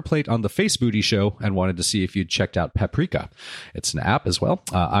about Pepper Plate on the Face Booty show and wanted to see if you'd checked out Paprika. It's an app as well.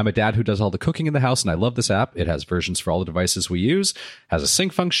 I'm a dad who does all the cooking in the house, and I love this app. It has versions for all the devices we use, has a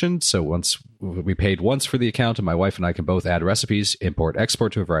sync function, so once we paid once for the account, and my wife and I can both add recipes, import,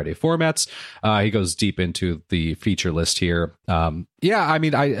 export to a variety of formats. He goes deep into the feature list here. I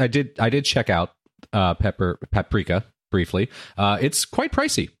mean, I did check out Paprika briefly. It's quite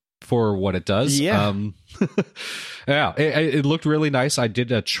pricey for what it does. Yeah. It looked really nice. I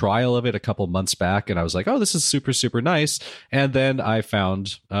did a trial of it a couple months back, and I was like, oh, this is super, super nice. And then I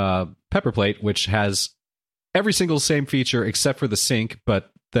found Pepper Plate, which has every single same feature except for the sync,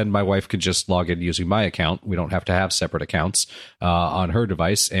 but then my wife could just log in using my account. We don't have to have separate accounts on her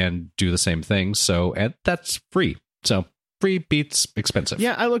device and do the same thing. And that's free. So free beats expensive.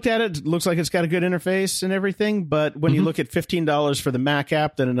 Yeah, I looked at it. It looks like it's got a good interface and everything. But when you look at $15 for the Mac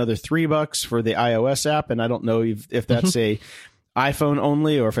app, then another $3 for the iOS app, and I don't know if that's a iPhone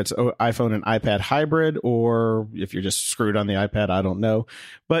only or if it's iPhone and iPad hybrid, or if you're just screwed on the iPad. I don't know.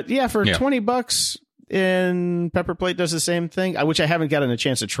 But yeah, for $20, and Pepper Plate does the same thing, which I haven't gotten a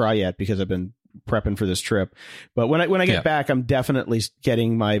chance to try yet because I've been prepping for this trip. But when I get back, I'm definitely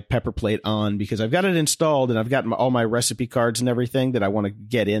getting my Pepper Plate on because I've got it installed and I've got all my recipe cards and everything that I want to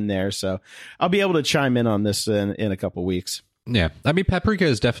get in there. So I'll be able to chime in on this in a couple weeks. Yeah, I mean, Paprika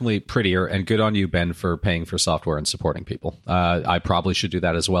is definitely prettier, and good on you, Ben, for paying for software and supporting people. I probably should do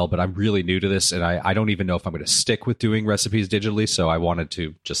that as well, but I'm really new to this, and I don't even know if I'm going to stick with doing recipes digitally, so I wanted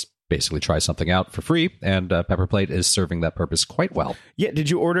to just basically try something out for free, and Pepper Plate is serving that purpose quite well. Yeah, did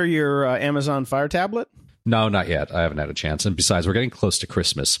you order your Amazon Fire tablet? No, not yet. I haven't had a chance. And besides, we're getting close to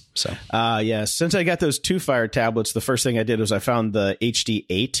Christmas. So, yes. Since I got those 2 Fire tablets, the first thing I did was I found the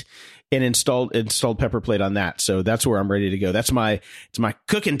HD8 and installed Pepper Plate on that. So that's where I'm ready to go. It's my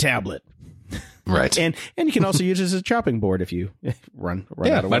cooking tablet. Right. And you can also use it as a chopping board if you run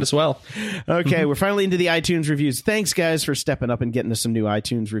out of might as well. Okay, we're finally into the iTunes reviews. Thanks, guys, for stepping up and getting us some new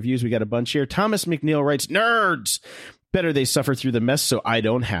iTunes reviews. We got a bunch here. Thomas McNeil writes, nerds! Better they suffer through the mess so I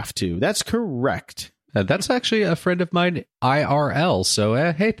don't have to. That's correct. That's actually a friend of mine, IRL. So,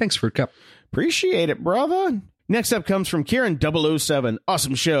 hey, thanks for cup. Appreciate it, brother. Next up comes from Kieran 007.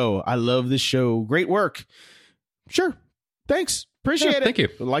 Awesome show. I love this show. Great work. Sure. Thanks. Appreciate it. Thank you.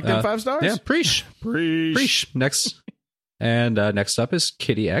 Like them 5 stars? Yeah, preach. Next. And next up is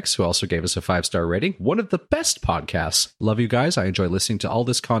Kitty X, who also gave us a 5-star rating. One of the best podcasts. Love you guys. I enjoy listening to all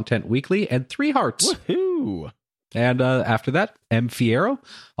this content weekly. And 3 hearts. Woohoo. And after that, M. Fierro,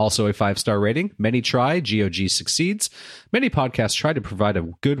 also a 5-star rating. Many try, GOG succeeds. Many podcasts try to provide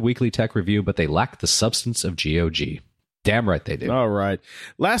a good weekly tech review, but they lack the substance of GOG. Damn right they do. All right.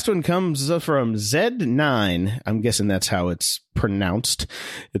 Last one comes from Z9. I'm guessing that's how it's pronounced.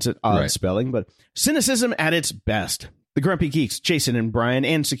 It's an odd spelling, but cynicism at its best. The Grumpy Geeks, Jason and Brian,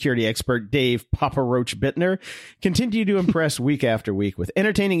 and security expert Dave Papa Roach Bittner continue to impress week after week with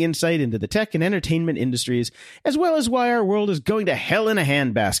entertaining insight into the tech and entertainment industries, as well as why our world is going to hell in a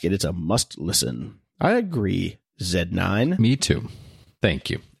handbasket. It's a must listen. I agree, Z9. Me too. Thank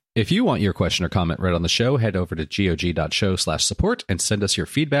you. If you want your question or comment read on the show, head over to gog.show/support and send us your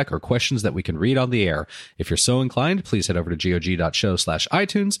feedback or questions that we can read on the air. If you're so inclined, please head over to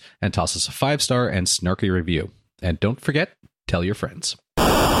gog.show/iTunes and toss us a 5-star and snarky review. And don't forget, tell your friends.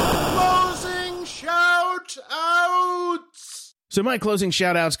 Closing shout outs! So my closing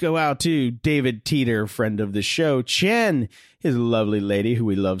shout outs go out to David Teeter, friend of the show, Chen, his lovely lady who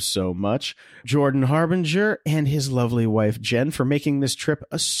we love so much, Jordan Harbinger, and his lovely wife, Jen, for making this trip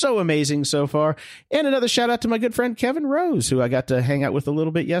so amazing so far. And another shout out to my good friend, Kevin Rose, who I got to hang out with a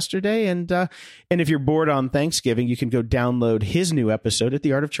little bit yesterday. And if you're bored on Thanksgiving, you can go download his new episode at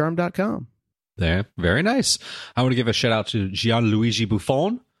theartofcharm.com. There, very nice. I want to give a shout out to Gianluigi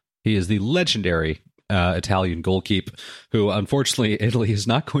Buffon. He is the legendary Italian goalkeeper who, unfortunately, Italy is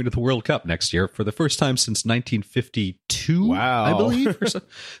not going to the World Cup next year for the first time since 1952. Wow. I believe.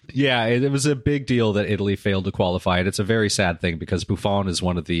 Yeah, it was a big deal that Italy failed to qualify, and it's a very sad thing because Buffon is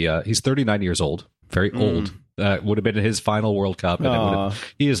one of the he's 39 years old, very old. Would have been his final World Cup, and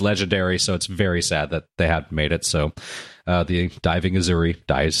he is legendary, so it's very sad that they hadn't made it. So the diving Azzurri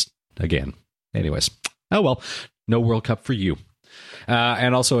dies again. Anyways, oh well, no World Cup for you.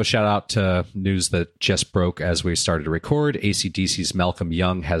 And also a shout out to news that just broke as we started to record. AC/DC's Malcolm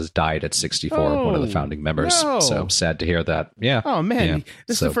Young has died at 64, one of the founding members. No. So sad to hear that. Yeah. Oh, man. Yeah.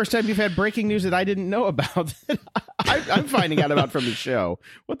 This is the first time you've had breaking news that I didn't know about. I'm finding out about from the show.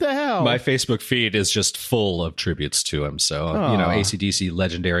 What the hell? My Facebook feed is just full of tributes to him. So, AC/DC,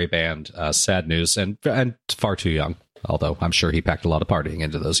 legendary band, sad news, and far too young. Although I'm sure he packed a lot of partying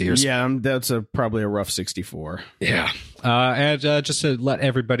into those years. Yeah, that's probably a rough 64. Yeah. And just to let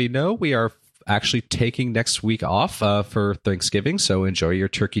everybody know, we are actually taking next week off for Thanksgiving, so enjoy your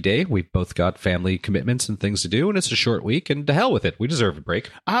turkey day. We've both got family commitments and things to do, and it's a short week, and to hell with it. We deserve a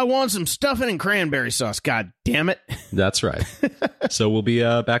break. I want some stuffing and cranberry sauce, god damn it. That's right. So we'll be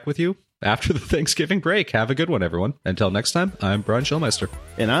back with you after the Thanksgiving break. Have a good one, everyone. Until next time, I'm Brian Schulmeister.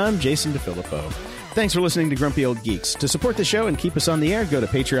 And I'm Jason DeFilippo. Thanks for listening to Grumpy Old Geeks. To support the show and keep us on the air, go to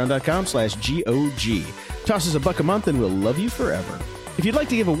patreon.com/GOG. Toss us $1 a month and we'll love you forever. If you'd like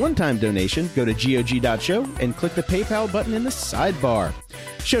to give a one-time donation, go to GOG.show and click the PayPal button in the sidebar.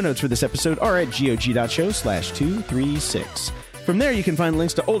 Show notes for this episode are at GOG.show/236. From there, you can find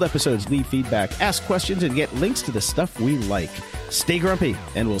links to old episodes, leave feedback, ask questions, and get links to the stuff we like. Stay grumpy,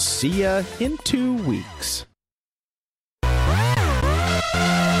 and we'll see ya in 2 weeks.